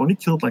either. I've only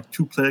killed like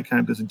 2 player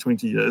characters in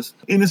 20 years.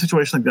 In a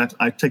situation like that,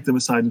 I take them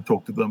aside and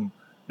talk to them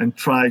and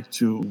try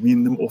to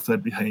wean them off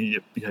that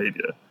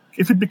behavior.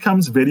 If it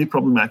becomes very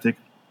problematic,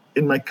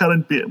 in my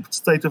current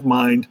state of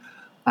mind,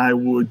 I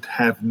would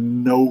have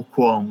no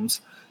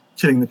qualms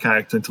killing the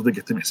character until they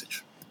get the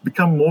message.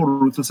 Become more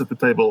ruthless at the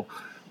table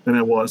than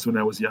I was when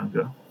I was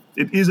younger.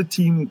 It is a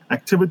team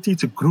activity.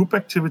 It's a group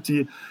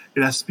activity.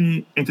 It has to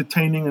be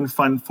entertaining and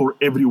fun for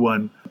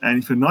everyone.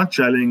 And if you're not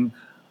gelling,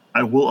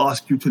 I will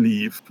ask you to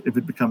leave if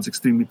it becomes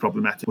extremely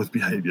problematic with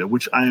behavior,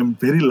 which I am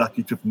very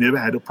lucky to have never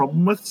had a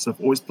problem with. So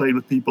I've always played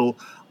with people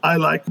I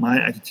like.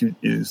 My attitude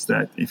is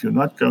that if you're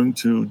not going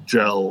to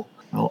gel,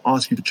 I'll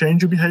ask you to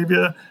change your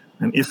behavior.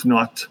 And if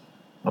not,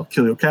 I'll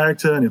kill your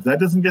character. And if that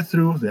doesn't get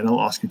through, then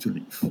I'll ask you to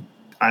leave.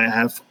 I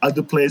have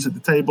other players at the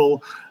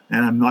table,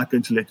 and I'm not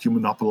going to let you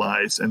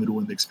monopolize and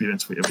ruin the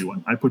experience for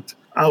everyone. I put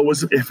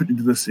hours of effort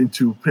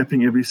into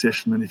prepping every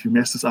session, and if you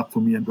mess this up for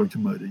me, I'm going to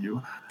murder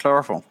you.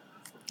 Chlorophyll.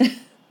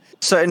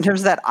 So in terms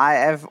of that, I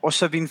have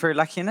also been very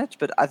lucky in it,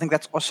 but I think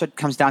that also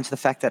comes down to the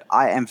fact that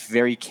I am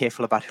very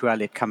careful about who I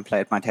let come play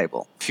at my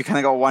table. If you kind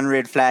of got one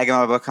red flag in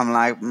my book, I'm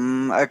like,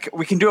 okay,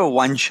 we can do a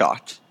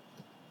one-shot.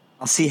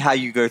 I'll see how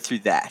you go through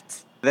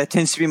that. That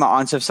tends to be my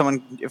answer if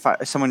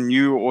someone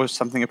new or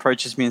something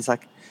approaches me and it's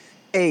like,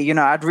 hey,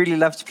 I'd really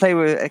love to play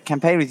a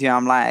campaign with you.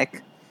 I'm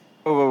like,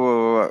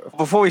 whoa.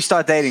 Before we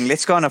start dating,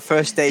 let's go on a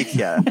first date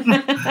here.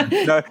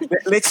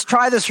 Let's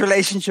try this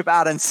relationship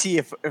out and see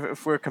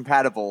if we're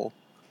compatible.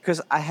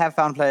 Because I have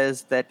found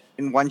players that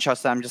in one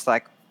shot I'm just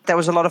like, that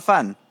was a lot of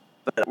fun,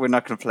 but we're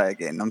not going to play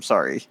again. I'm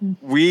sorry.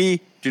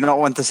 We do not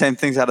want the same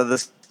things out of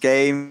this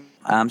game.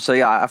 So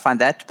yeah, I find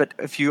that. But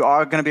if you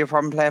are going to be a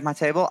problem player at my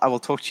table, I will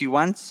talk to you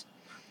once.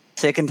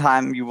 Second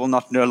time, you will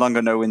no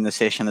longer know when the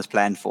session is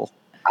planned for.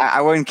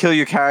 I won't kill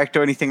your character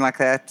or anything like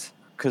that,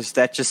 because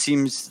that just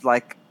seems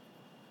like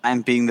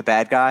I'm being the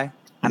bad guy,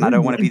 and I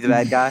don't want to be the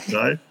bad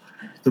guy.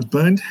 The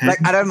burnt hand.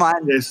 I don't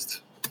mind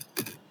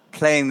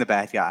playing the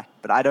bad guy,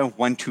 but I don't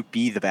want to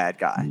be the bad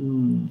guy.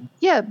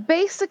 Yeah,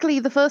 basically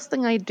the first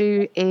thing I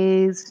do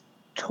is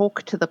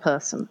talk to the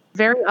person.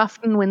 Very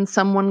often when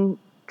someone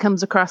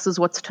comes across as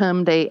what's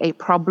termed a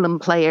problem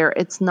player,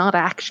 it's not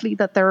actually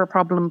that they're a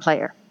problem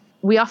player.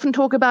 We often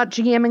talk about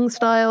GMing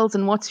styles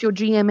and what's your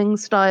GMing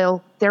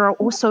style. There are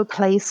also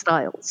play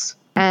styles,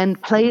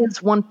 and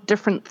players want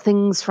different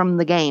things from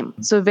the game.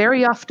 So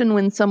very often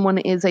when someone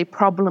is a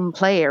problem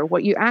player,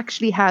 what you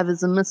actually have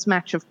is a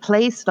mismatch of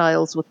play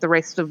styles with the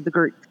rest of the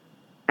group.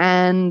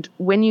 And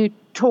when you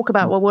talk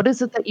about, well, what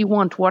is it that you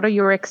want? What are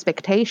your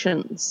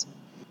expectations?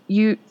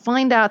 You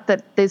find out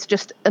that there's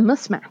just a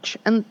mismatch.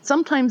 And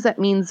sometimes that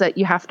means that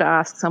you have to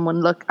ask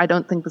someone, look, I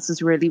don't think this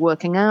is really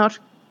working out.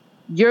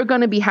 You're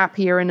going to be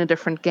happier in a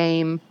different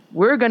game.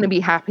 We're going to be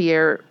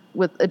happier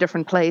with a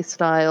different play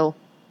style.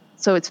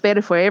 So it's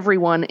better for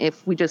everyone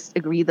if we just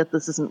agree that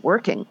this isn't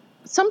working.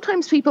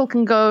 Sometimes people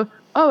can go,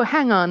 oh,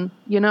 hang on,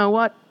 you know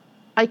what?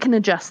 I can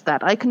adjust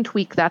that. I can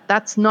tweak that.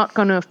 That's not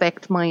going to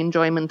affect my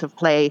enjoyment of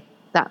play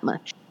that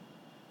much.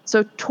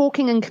 So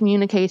talking and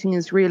communicating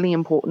is really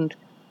important.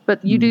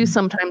 But you do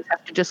sometimes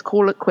have to just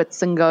call it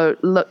quits and go,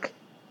 look,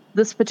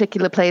 this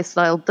particular play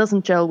style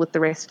doesn't gel with the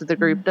rest of the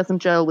group, doesn't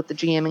gel with the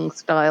GMing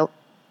style.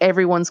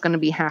 Everyone's going to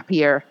be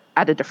happier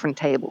at a different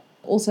table.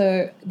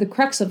 Also, the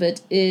crux of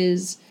it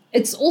is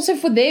it's also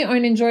for their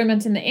own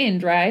enjoyment in the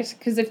end, right?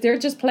 Because if they're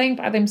just playing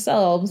by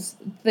themselves,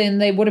 then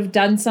they would have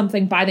done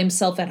something by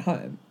themselves at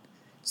home.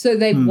 So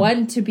they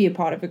want to be a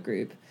part of a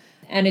group.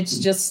 And it's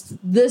just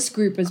this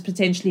group is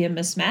potentially a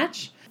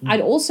mismatch.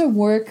 I'd also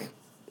work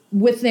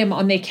with them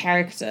on their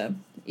character,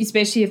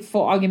 especially if,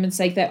 for argument's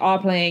sake, they are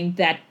playing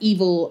that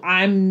evil,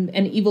 I'm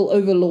an evil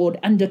overlord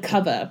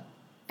undercover,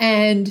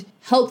 and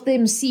help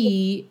them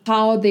see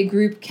how their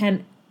group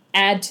can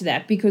add to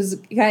that. Because,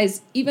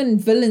 guys, even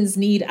villains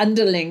need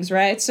underlings,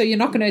 right? So you're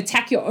not going to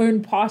attack your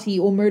own party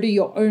or murder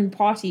your own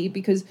party,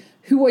 because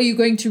who are you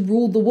going to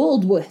rule the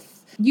world with?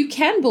 You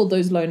can build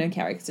those loner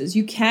characters.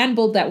 You can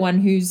build that one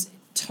who's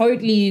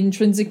totally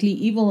intrinsically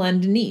evil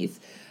underneath.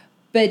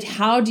 But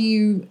how do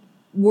you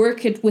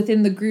work it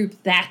within the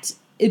group that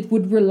it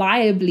would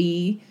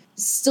reliably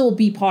still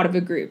be part of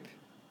a group?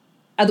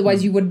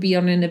 Otherwise, you would be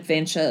on an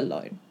adventure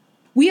alone.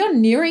 We are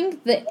nearing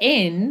the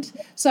end,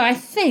 so I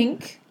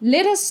think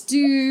let us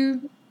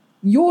do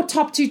your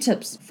top 2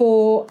 tips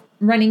for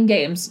running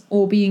games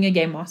or being a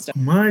game master.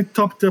 My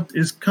top tip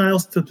is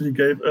Kyle's tip that he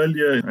gave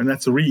earlier, and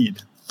that's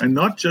read. And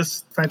not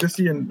just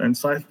fantasy and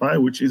sci-fi,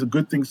 which is a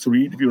good thing to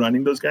read if you're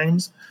running those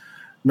games.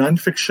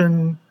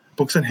 Non-fiction,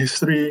 books and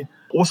history.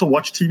 Also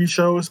watch TV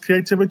shows.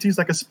 Creativity is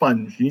like a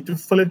sponge. You need to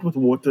fill it with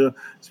water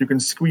so you can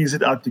squeeze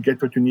it out to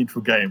get what you need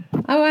for game.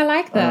 Oh, I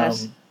like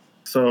that.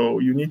 So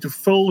you need to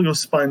fill your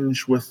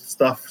sponge with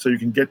stuff so you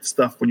can get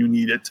stuff when you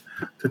need it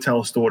to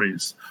tell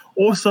stories.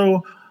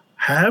 Also,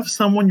 have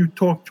someone you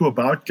talk to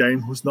about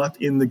game who's not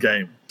in the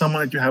game.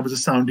 Someone that you have as a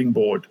sounding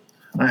board.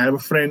 I have a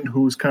friend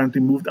who's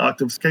currently moved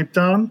out of Cape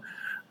Town,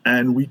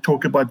 and we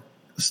talk about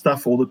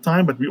stuff all the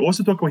time, but we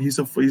also talk about he's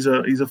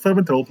a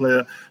fervent role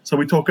player, so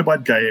we talk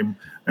about game,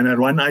 and I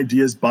run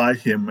ideas by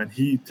him, and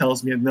he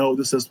tells me, no,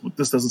 this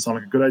doesn't sound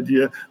like a good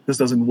idea, this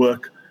doesn't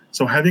work.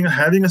 So having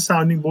a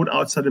sounding board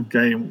outside of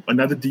game,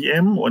 another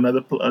DM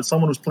or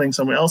someone who's playing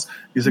somewhere else,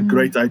 is a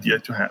great idea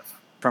to have.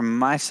 From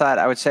my side,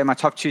 I would say my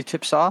top 2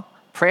 tips are: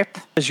 prep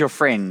is your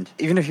friend.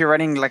 Even if you're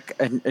running like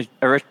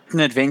a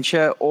written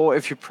adventure, or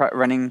if you're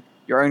running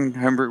your own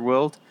homebrew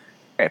world,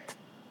 prep.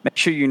 Make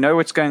sure you know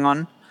what's going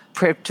on.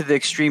 Prep to the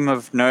extreme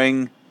of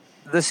knowing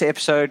this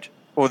episode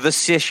or this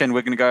session,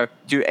 we're going to go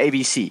do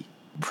ABC.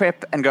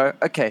 Prep and go,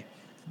 okay,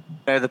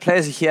 the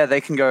players are here,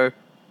 they can go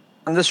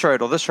on this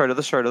road or this road or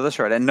this road or this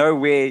road, and know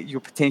where your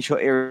potential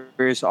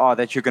areas are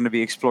that you're going to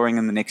be exploring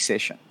in the next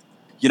session.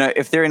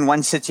 If they're in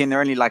one city and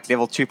they're only like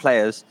level 2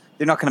 players,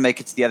 they're not going to make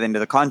it to the other end of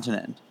the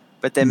continent,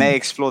 but they may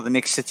explore the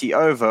next city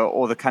over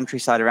or the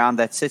countryside around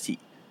that city.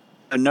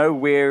 So know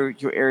where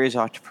your areas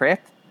are to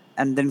prep.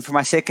 And then for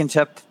my second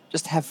tip,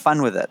 just have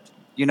fun with it.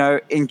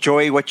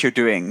 Enjoy what you're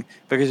doing,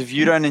 because if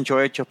you don't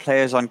enjoy it, your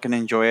players aren't going to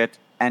enjoy it,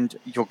 and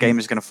your game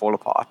is going to fall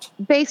apart.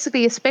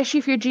 Basically, especially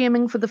if you're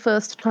GMing for the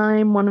first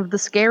time, one of the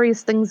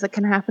scariest things that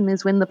can happen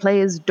is when the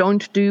players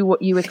don't do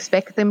what you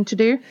expect them to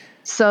do.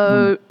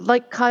 So,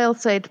 like Kyle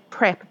said,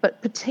 prep,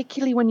 but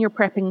particularly when you're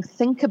prepping,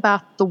 think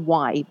about the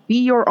why. Be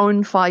your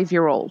own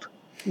 5-year-old.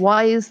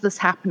 Why is this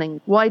happening?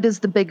 Why does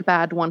the big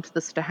bad want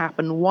this to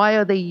happen? Why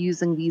are they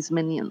using these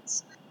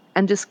minions?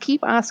 And just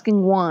keep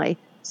asking why,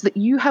 so that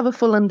you have a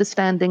full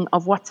understanding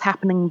of what's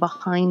happening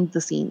behind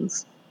the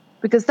scenes.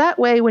 Because that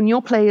way, when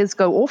your players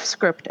go off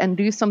script and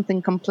do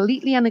something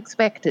completely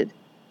unexpected,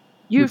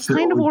 you've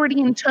kind of already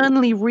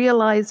internally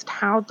realized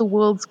how the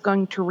world's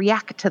going to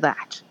react to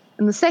that.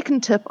 And the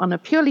second tip on a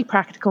purely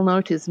practical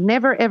note is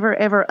never, ever,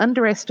 ever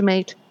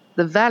underestimate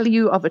the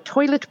value of a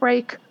toilet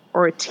break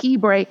or a tea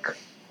break,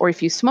 or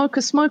if you smoke,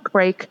 a smoke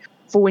break,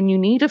 for when you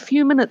need a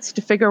few minutes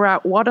to figure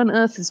out what on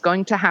earth is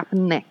going to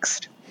happen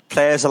next.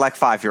 Players are like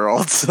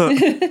 5-year-olds.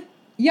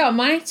 Yeah,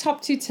 my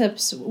top 2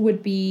 tips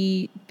would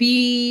be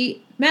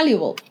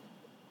malleable.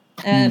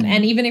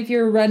 And even if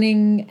you're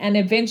running an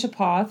adventure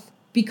path,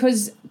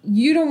 because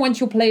you don't want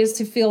your players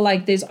to feel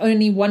like there's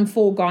only one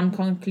foregone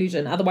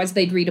conclusion. Otherwise,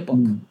 they'd read a book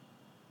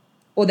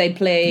or they'd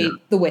play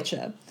The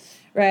Witcher,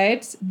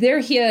 right? They're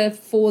here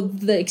for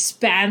the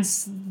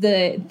expanse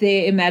their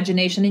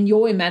imagination and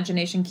your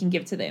imagination can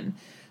give to them.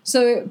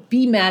 So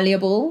be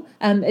malleable.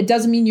 It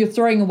doesn't mean you're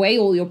throwing away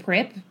all your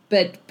prep,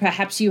 but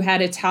perhaps you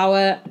had a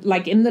tower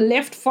like in the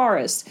left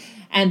forest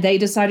and they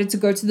decided to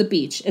go to the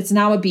beach. It's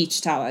now a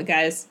beach tower,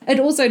 guys. It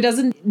also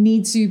doesn't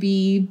need to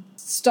be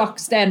stock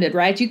standard,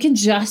 right? You can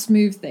just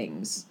move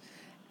things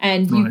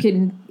and you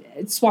can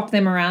swap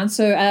them around.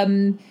 So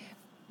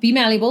be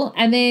malleable.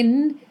 And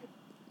then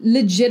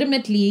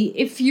legitimately,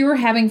 if you're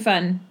having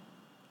fun,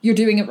 you're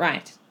doing it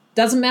right.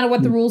 Doesn't matter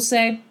what the rules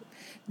say.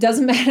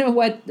 Doesn't matter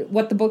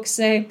what the books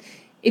say.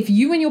 If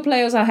you and your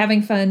players are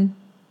having fun,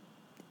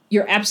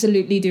 you're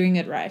absolutely doing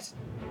it right.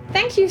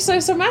 Thank you so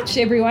much,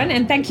 everyone.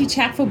 And thank you,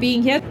 chat, for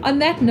being here. On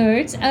that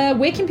note,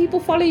 where can people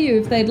follow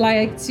you if they'd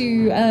like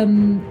to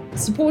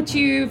support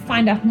you,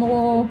 find out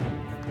more,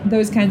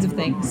 those kinds of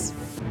things?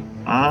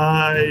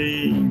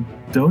 I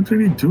don't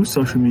really do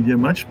social media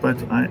much, but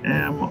I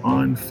am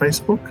on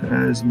Facebook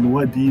as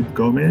Muad'Dib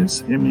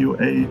Gomez,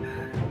 MUADIB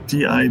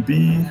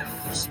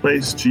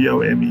space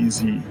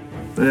GOMEZ.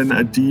 Then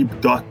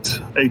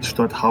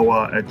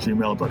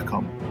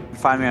adib.h.hawa@gmail.com.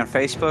 Find me on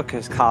Facebook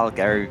as Carl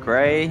Gary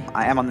Gray.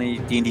 I am on the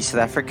D&D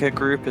South Africa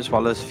group as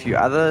well as a few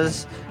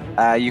others.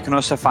 You can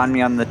also find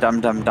me on the Dum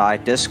Dum Die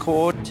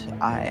Discord.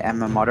 I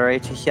am a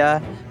moderator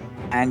here.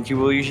 And you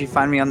will usually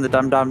find me on the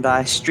Dum Dum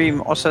Die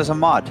stream also as a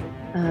mod.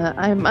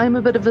 I'm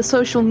a bit of a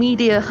social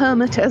media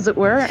hermit, as it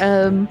were.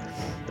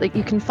 Like,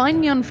 you can find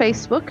me on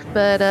Facebook,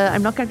 but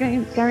I'm not going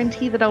to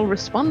guarantee that I'll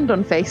respond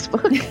on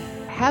Facebook.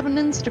 I have an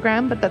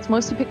Instagram, but that's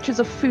mostly pictures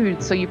of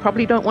food, so you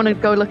probably don't want to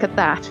go look at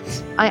that.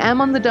 I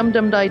am on the Dum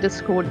Dum Die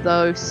Discord,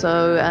 though,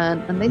 so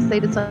unless they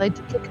decide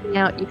to kick me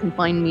out, you can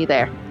find me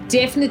there.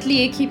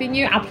 Definitely keeping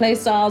you. Our play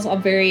styles are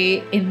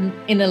very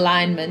in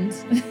alignment.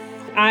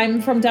 I'm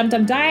from Dum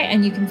Dum Die,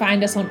 and you can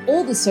find us on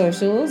all the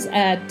socials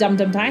at Dum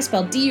Dum Die,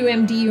 spelled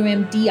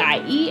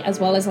DUMDUMDIE, as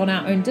well as on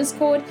our own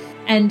Discord.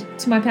 And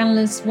to my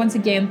panelists, once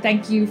again,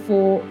 thank you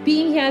for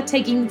being here,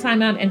 taking the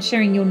time out and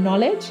sharing your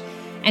knowledge.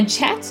 And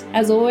chat,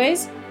 as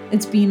always,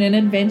 it's been an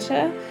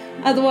adventure.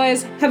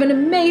 Otherwise, have an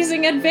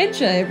amazing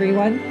adventure,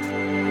 everyone.